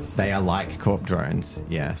 They are like corp drones,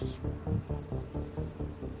 yes.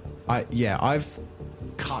 I've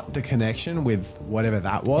cut the connection with whatever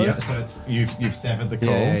that was. Yeah, so it's you've severed the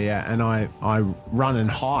call. Yeah. And I run and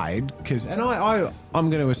hide I'm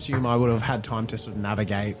going to assume I would have had time to sort of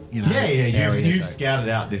navigate, You've scouted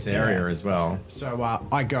out this area as well. So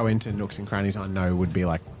I go into nooks and crannies I know would be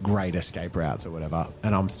like great escape routes or whatever,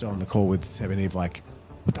 and I'm still on the call with Seb and Eve like,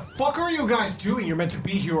 what the fuck are you guys doing? You're meant to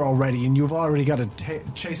be here already, and you've already got to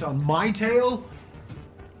chase on my tail?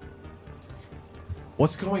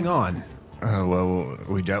 What's going on? Well,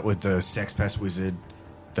 we dealt with the sex pest wizard,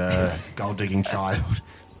 the gold-digging child,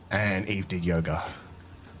 and Eve did yoga.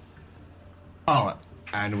 Oh,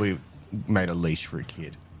 and we made a leash for a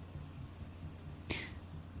kid.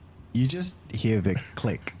 You just hear the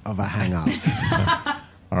click of a hang-up.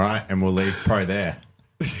 All right, and we'll leave Pro there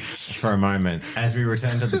for a moment. As we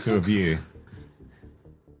return to the two of you,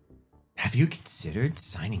 have you considered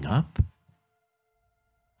signing up?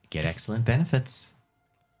 Get excellent benefits.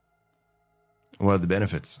 What are the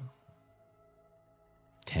benefits?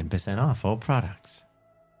 10% off all products.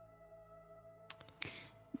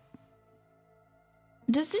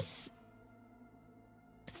 Does this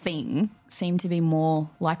thing seem to be more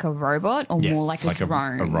like a robot or more like a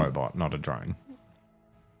drone? A robot, not a drone.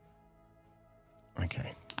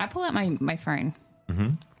 Okay. I pull out my phone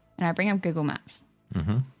and I bring up Google Maps.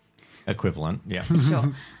 Mm-hmm. Equivalent, yeah.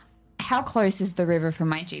 Sure. How close is the river from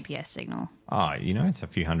my GPS signal? Oh, it's a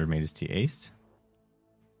few hundred meters to your east.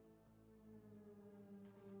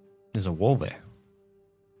 There's a wall there.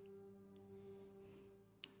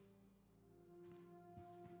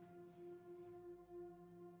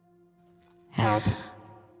 Help.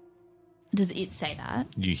 Does it say that?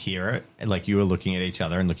 You hear it, like you were looking at each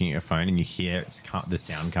other and looking at your phone, and you hear the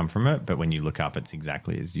sound come from it, but when you look up, it's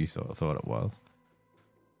exactly as you sort of thought it was.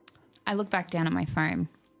 I look back down at my phone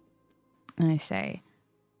and I say,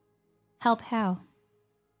 help how?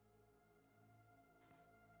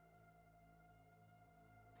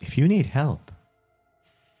 If you need help,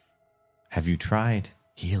 have you tried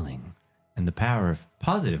healing and the power of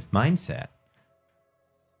positive mindset?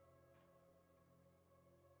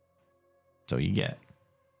 That's all you get.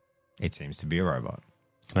 It seems to be a robot.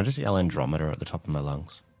 Can I just yell Andromeda at the top of my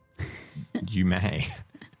lungs? You may.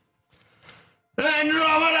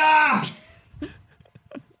 Andromeda!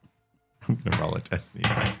 I'm going to roll a destiny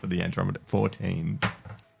dice for the Andromeda. 14.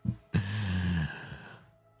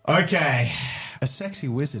 Okay. A sexy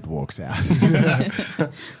wizard walks out.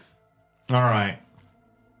 All right.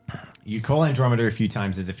 You call Andromeda a few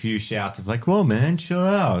times. There's a few shouts of like, whoa, man, chill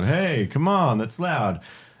out. Hey, come on, that's loud.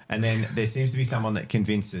 And then there seems to be someone that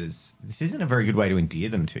convinces this isn't a very good way to endear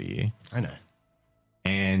them to you. I know.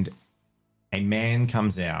 And a man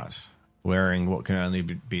comes out wearing what can only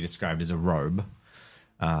be described as a robe,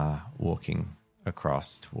 walking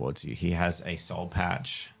across towards you. He has a soul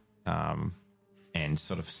patch and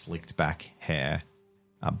sort of slicked back hair,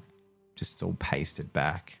 just all pasted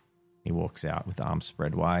back. He walks out with arms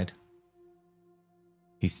spread wide.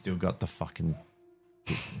 He's still got the fucking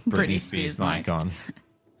Britney Spears mic on.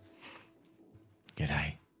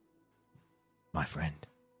 G'day, my friend.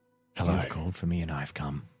 Hello. You've called for me and I've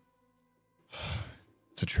come.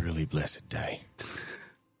 It's a truly blessed day.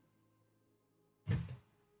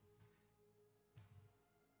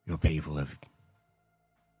 Your people have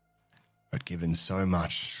given so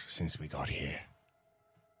much since we got here.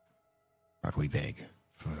 But we beg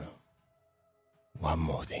for one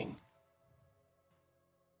more thing.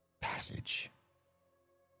 Passage.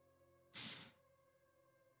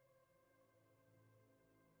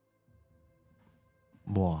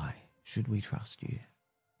 Why should we trust you?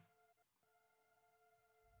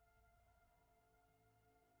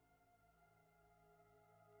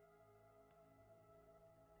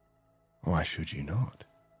 Why should you not?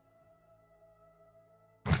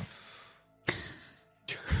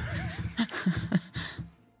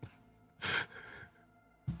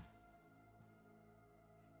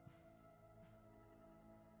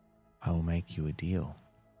 I will make you a deal,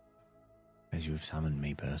 as you have summoned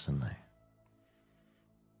me personally.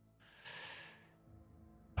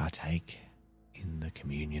 Partake in the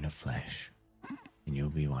communion of flesh, and you'll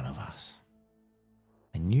be one of us.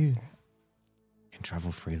 And you can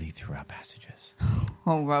travel freely through our passages.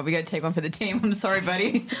 Oh, Rob, we got to take one for the team. I'm sorry,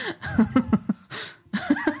 buddy.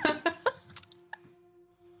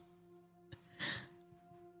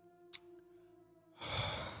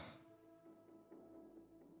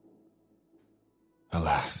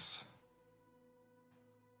 Alas.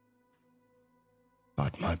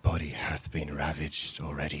 But my body hath been ravaged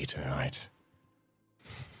already tonight.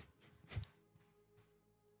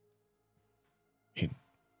 It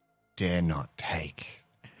dare not take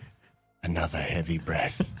another heavy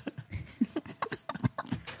breath,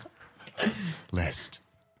 lest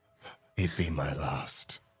it be my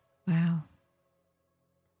last. Wow.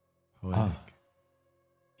 Oh,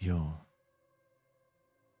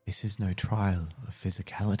 this is no trial of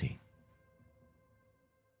physicality.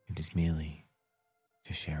 It is merely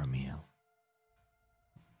to share a meal.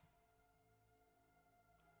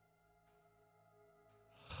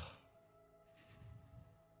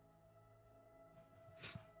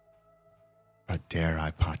 But dare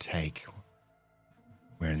I partake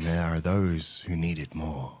when there are those who need it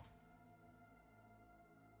more?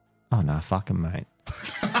 Oh, no, fuck him, mate.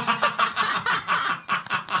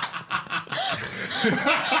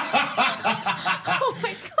 Oh,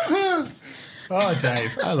 my God. Oh,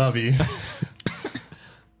 Dave, I love you.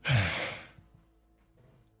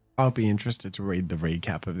 I'll be interested to read the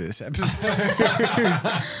recap of this episode.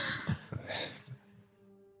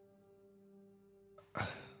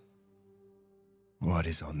 What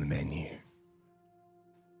is on the menu?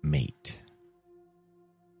 Meat.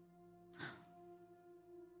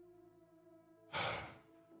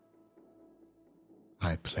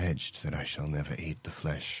 I pledged that I shall never eat the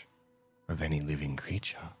flesh of any living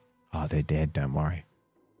creature. Oh, they're dead, don't worry.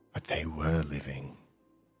 But they were living.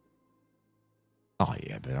 Oh,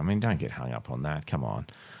 yeah, but I mean, don't get hung up on that. Come on.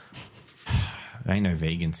 There ain't no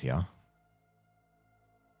vegans here.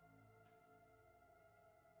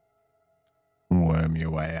 Worm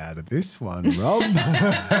your way out of this one, Rob.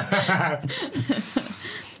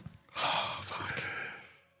 Oh, fuck.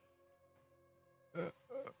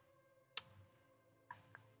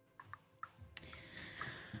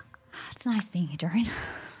 It's nice being here, Doreen.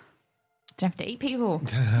 Don't have to eat people.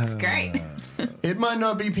 It's great. It might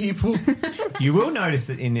not be people. You will notice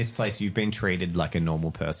that in this place you've been treated like a normal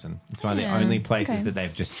person. It's one of the only places that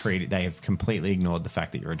they've just treated, they have completely ignored the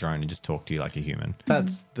fact that you're a drone and just talk to you like a human.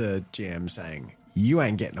 That's the GM saying, you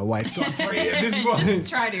ain't getting away scot-free at this point.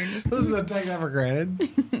 Just try to. Let's not take that for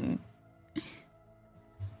granted.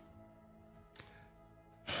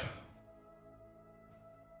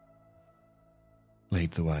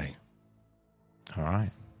 Lead the way. All right.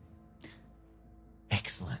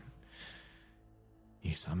 Excellent.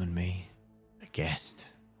 You summon me, a guest,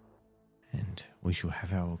 and we shall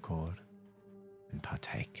have our accord and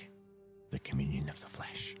partake the communion of the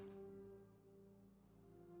flesh.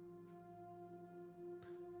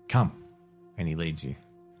 Come. And he leads you.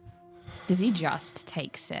 Does he just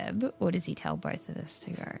take Seb, or does he tell both of us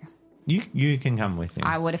to go? You can come with him.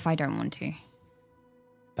 I would if I don't want to.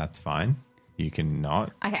 That's fine. You can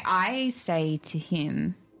not. Okay, I say to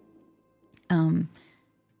him,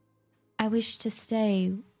 I wish to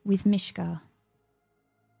stay with Mishka.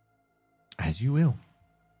 As you will.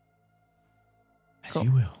 As Cool.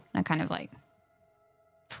 you will. I kind of like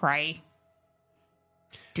pray.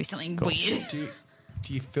 Do something weird. Do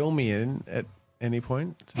you fill me in at any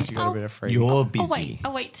point since you got a bit of free? You're busy.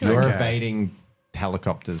 I'll wait till You're Okay. evading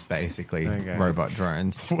helicopters, basically. Okay. Robot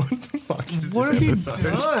drones. What the fuck is What this have you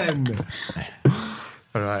episode? done?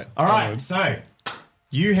 All right. All right, so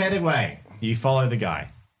you head away. You follow the guy.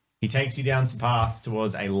 He takes you down some paths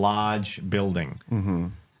towards a large building. Mm-hmm.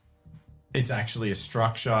 It's actually a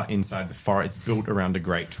structure inside the forest. It's built around a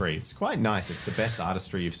great tree. It's quite nice. It's the best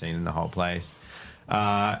artistry you've seen in the whole place.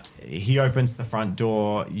 He opens the front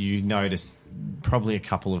door. You notice probably a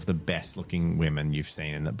couple of the best looking women you've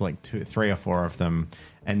seen, and like 3 or 4 of them,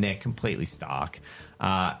 and they're completely stark.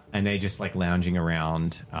 And they're just like lounging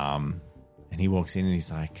around. And he walks in and he's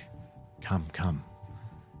like, come.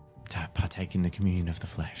 Partake in the communion of the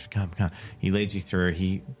flesh. Come. He leads you through.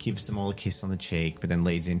 He gives them all a kiss on the cheek, but then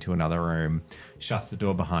leads into another room, shuts the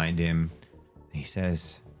door behind him. He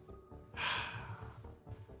says,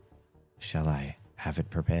 shall I have it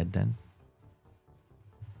prepared then?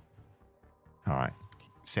 All right.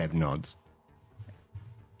 Seb nods.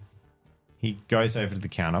 He goes over to the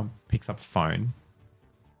counter, picks up a phone,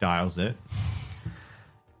 dials it.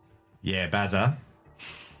 Yeah, Bazza.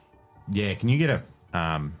 Yeah, can you get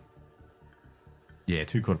a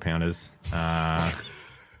 2 quarter pounders. Yeah,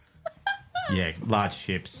 large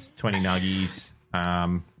chips, 20 nuggies,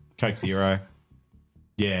 Coke Zero.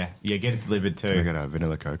 Yeah, get it delivered too. We got a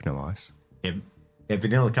vanilla Coke, no ice. Yeah,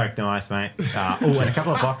 vanilla Coke, no ice, mate. And a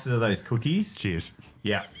couple of boxes of those cookies. Cheers.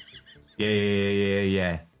 Yeah.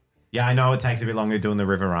 Yeah, I know it takes a bit longer doing the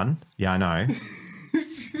river run. Yeah, I know.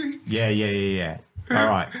 Yeah.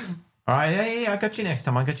 All right, yeah, I got you next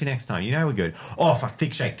time. You know we're good. Oh, fuck,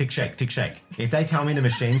 thick shake. If they tell me the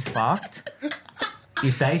machine's fucked,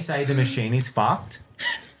 if they say the machine is fucked,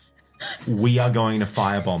 we are going to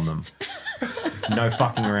firebomb them. No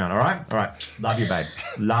fucking around, all right? Love you, babe.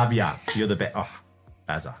 Love ya. You're the best. Oh,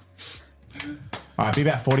 Bazza. All right, be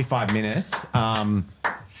about 45 minutes.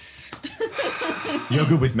 You're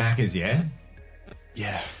good with Macca's, yeah?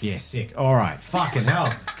 Yeah, sick. All right, fucking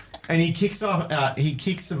hell. And he kicks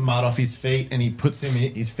some mud off his feet and he puts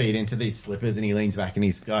his feet into these slippers and he leans back and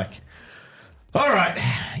he's like, all right,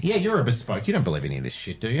 yeah, you're a bespoke. You don't believe any of this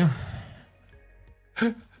shit, do you?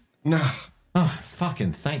 No. Oh,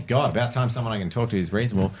 fucking thank God. About time someone I can talk to is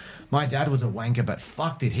reasonable. My dad was a wanker, but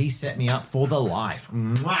fuck did he set me up for the life.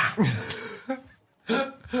 Mwah.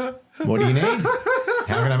 What do you need?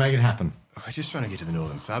 How can I make it happen? We're just trying to get to the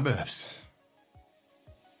northern suburbs.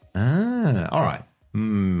 All right.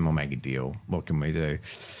 We'll make a deal. What can we do?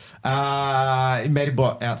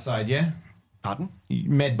 Medbot outside, yeah? Pardon?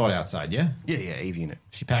 Medbot outside, yeah? Yeah, Eve unit.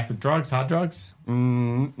 She packed with drugs, hard drugs?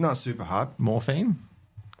 Not super hard. Morphine?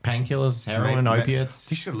 Painkillers, heroin, opiates?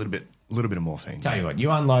 She's got a little bit of morphine. Tell you what, you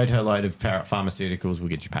unload her load of pharmaceuticals, we'll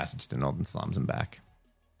get you passage to Northern Slums and back.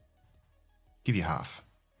 Give you half.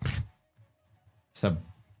 It's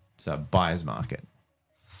a buyer's market.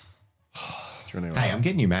 Really Hey, I'm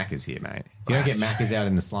getting you Macca's here, mate. You don't get Macca's out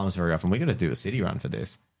in the slums very often. We got to do a city run for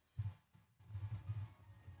this.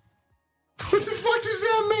 What the fuck does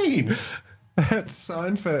that mean? That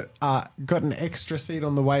sign for got an extra seat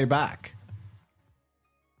on the way back.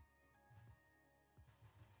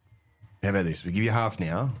 How about this? We give you half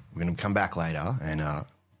now. We're going to come back later and we'll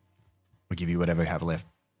give you whatever we have left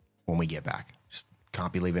when we get back. Just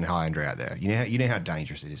can't be leaving high and dry out there. You know how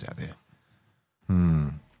dangerous it is out there.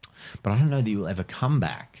 But I don't know that you'll ever come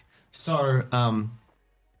back. So,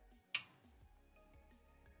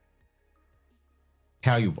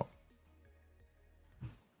 tell you what.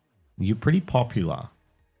 You're pretty popular.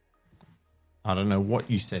 I don't know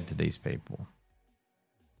what you said to these people.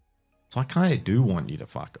 So I kind of do want you to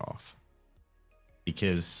fuck off.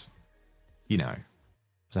 Because, you know,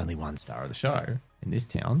 there's only one star of the show in this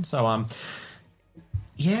town. So,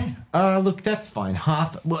 yeah. Look, that's fine.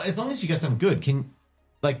 Half. Well, as long as you got some good.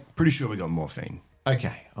 Pretty sure we got morphine.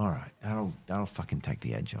 Okay, all right. That'll fucking take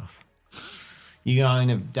the edge off. You going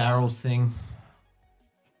to Daryl's thing?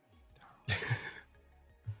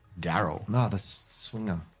 Daryl? No, the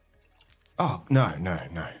swinger. Oh, no.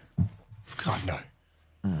 God, no.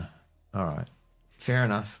 All right, fair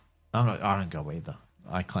enough. I don't go either.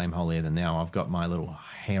 I claim whole either now. I've got my little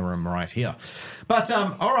harem right here. But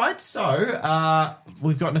all right. So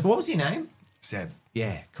we've got. What was your name? Seb.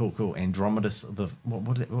 Yeah, cool. Andromeda.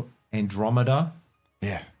 Andromeda.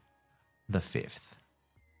 Yeah. the 5th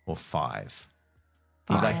or 5.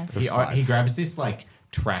 Five. He grabs this like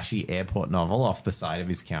trashy airport novel off the side of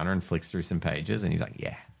his counter and flicks through some pages, and he's like,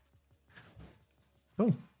 "Yeah,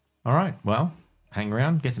 cool. All right, well, hang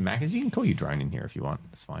around, get some Maccas. You can call your drone in here if you want.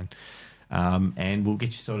 That's fine, and we'll get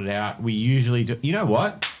you sorted out. We usually do. You know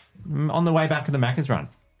what? On the way back of the Maccas run,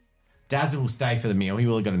 Dazzle will stay for the meal. He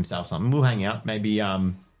will have got himself something. We'll hang out. Maybe you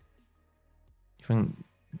want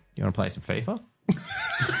to play some FIFA?"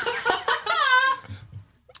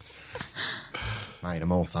 Mate,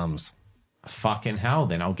 I'm all thumbs. Fucking hell,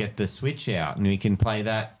 then I'll get the Switch out and we can play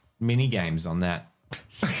that mini games on that.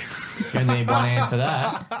 And need one hand for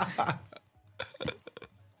that.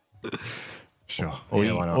 Sure. Or,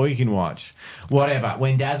 yeah, why not? or you can watch. Whatever.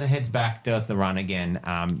 When Dazza heads back, does the run again,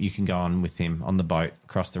 you can go on with him on the boat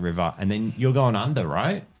across the river. And then you're going under,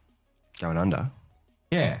 right? Going under?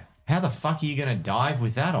 Yeah. How the fuck are you going to dive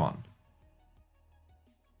with that on?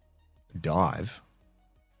 Dive?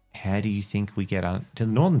 How do you think we get to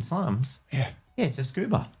the Northern Slums? Yeah. Yeah, it's a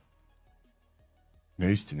scuba.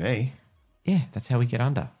 News to me. Yeah, that's how we get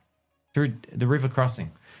under. Through the river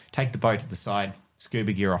crossing. Take the boat to the side,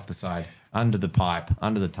 scuba gear off the side, under the pipe,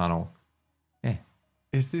 under the tunnel. Yeah.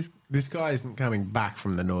 Is this guy isn't coming back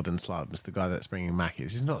from the Northern Slums, the guy that's bringing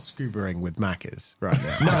Maccas. He's not scubaing with Maccas right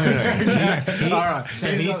now. No. All right.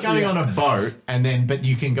 So he's coming on a boat, but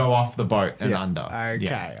you can go off the boat and under. Okay,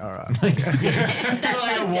 Yeah. all right. It's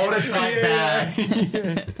like a watertight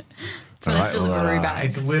bag. It's a delivery bag.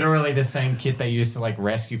 It's literally the same kit they used to like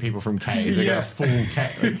rescue people from caves. They got a full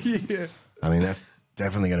cave. Yeah. I mean, that's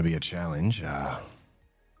definitely going to be a challenge.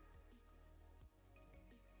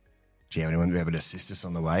 Do you have anyone to be able to assist us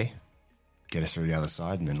on the way? Get us through the other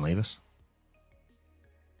side and then leave us?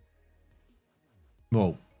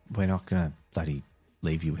 Well, we're not going to bloody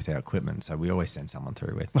leave you without equipment, so we always send someone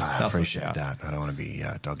through with. I They'll sort appreciate you out. that. I don't want to be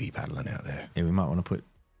doggy paddling out there. Yeah, we might want to put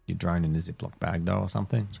your drone in a Ziploc bag though or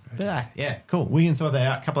something. Yeah, cool. We can sort that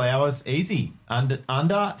out. A couple of hours, easy. Under,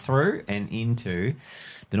 through, and into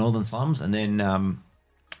the Northern Slums, and then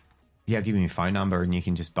give me your phone number and you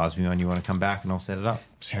can just buzz me when you want to come back and I'll set it up.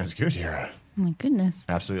 Sounds good. You're an Oh my goodness.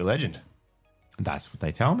 absolute legend. That's what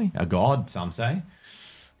they tell me. A god, some say.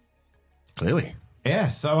 Clearly. Yeah,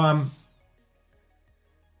 so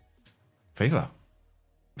FIFA.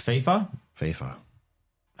 FIFA?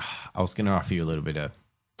 I was going to offer you a little bit of,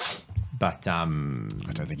 but I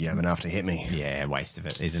don't think you have enough to hit me. yeah, waste of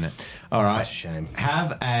it, isn't it? All right, Such a shame.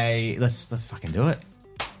 Let's fucking do it.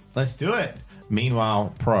 Let's do it.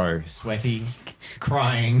 Meanwhile, Pro, sweaty,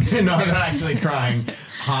 crying, not actually crying,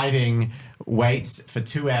 hiding, waits for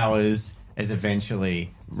 2 hours as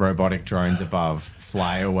eventually robotic drones above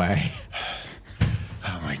fly away.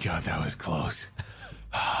 Oh my God, that was close.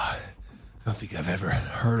 I don't think I've ever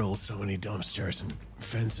hurdled so many dumpsters and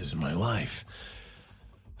fences in my life.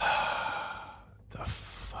 The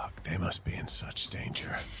fuck? They must be in such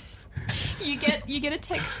danger. You get a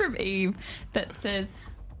text from Eve that says,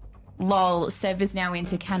 "Lol, Seb is now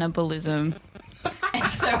into cannibalism."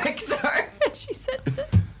 XOXO. And she sends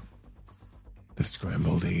it. The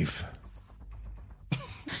scrambled Eve.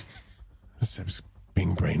 Seb's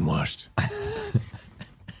being brainwashed.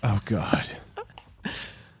 Oh God.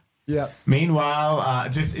 Yeah. Meanwhile,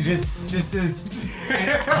 just as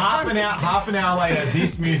half an hour later,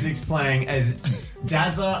 this music's playing as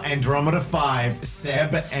Dazza, Andromeda 5,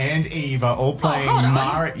 Seb, and Eve are all playing hold on.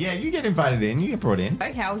 Mario. Yeah, you get invited in. You get brought in.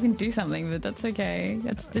 Okay, I was going to do something, but that's okay.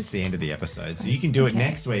 That's It's just the end of the episode, so you can do it Okay.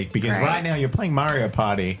 next week because Great. right now you're playing Mario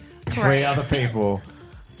Party. Three Great. other people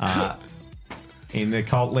in the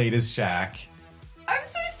cult leader's shack. I'm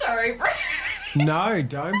so sorry, bro. No,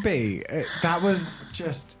 don't be.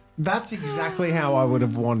 That's exactly how I would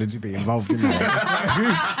have wanted to be involved in that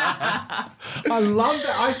episode. I loved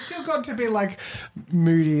it. I still got to be like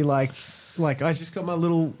moody, like I just got my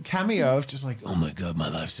little cameo of just like, oh my God, my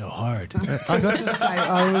life's so hard. I got to say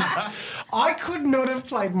I could not have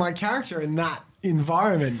played my character in that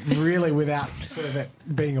environment really without sort of it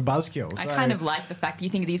being a buzzkill. I So- kind of like the fact that you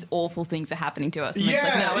think these awful things are happening to us. And it's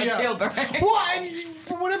like, no, we're chill, bro. What? And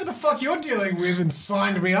for whatever the fuck you're dealing with and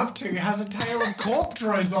signed me up to has a tail of corp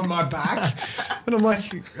drones on my back. And I'm like,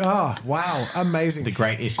 oh, wow, amazing. The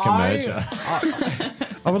Great Ishka merger.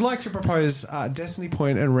 I would like to propose Destiny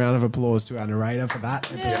Point and a round of applause to our narrator for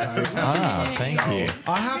that episode. Thank you.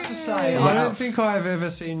 I have to say, I don't think I've ever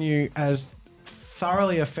seen you as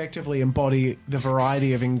thoroughly effectively embody the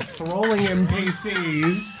variety of enthralling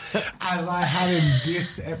NPCs as I have in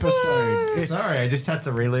this episode. Sorry, I just had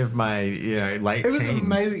to relive my late It was teens.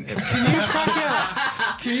 amazing.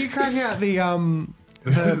 Can you crack out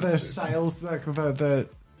the sales the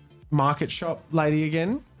market shop lady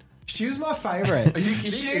again? She was my favorite. Are you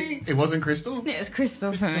kidding? It wasn't Crystal? Yeah, it's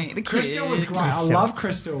Crystal for me. The Crystal was kid. great. I love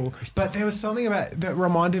Crystal, but there was something about that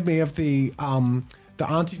reminded me of the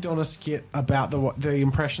Auntie Donna skit about the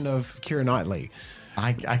impression of Keira Knightley.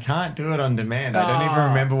 I can't do it on demand. I don't even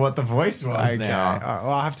remember what the voice was now. All right,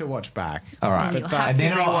 well, I'll have to watch back. All right. You'll have And to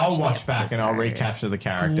then I'll rewatch watch the back and I'll recapture the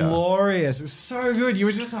character. Glorious. It was so good. You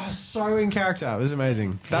were just so in character. It was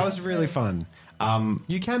amazing. That was really fun.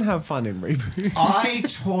 You can have fun in Reboot. I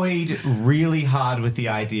toyed really hard with the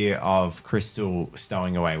idea of Crystal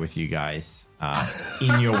stowing away with you guys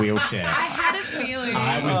in your wheelchair. I had a feeling.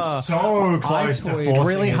 I was so close to forcing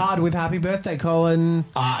really it. hard with Happy Birthday, Colin.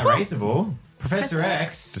 Erasable. Professor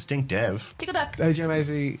X. Distinct Dev. Tickle duck. AJ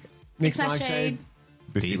Macy, Nick Nightshade.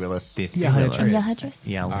 Bisty Willis. Yeah, Willis. Huntress.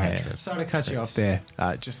 Yeah, All right. Sorry to cut you off there.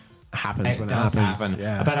 Just happens when it does happens. happen.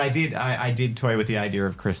 Yeah. But I did toy with the idea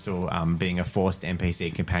of Crystal being a forced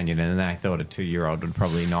NPC companion, and then I thought a 2-year-old would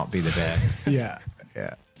probably not be the best. yeah.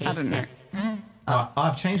 I don't know.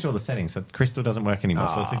 I've changed all the settings, so Crystal doesn't work anymore,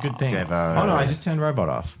 so it's a good thing. Devo. Oh no, I just turned robot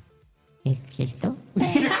off. Crystal?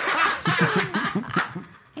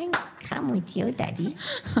 And come with you, Daddy.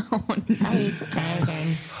 Oh, no. It's Dad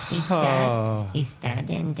and it's Dad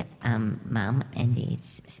and Mom, and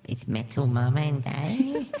it's Metal Mama and Dad.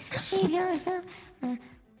 He's also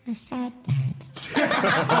a sad dad.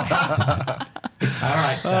 All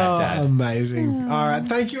right, sad dad. Amazing. All right.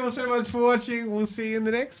 Thank you all so much for watching. We'll see you in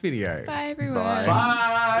the next video. Bye, everyone.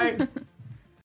 Bye.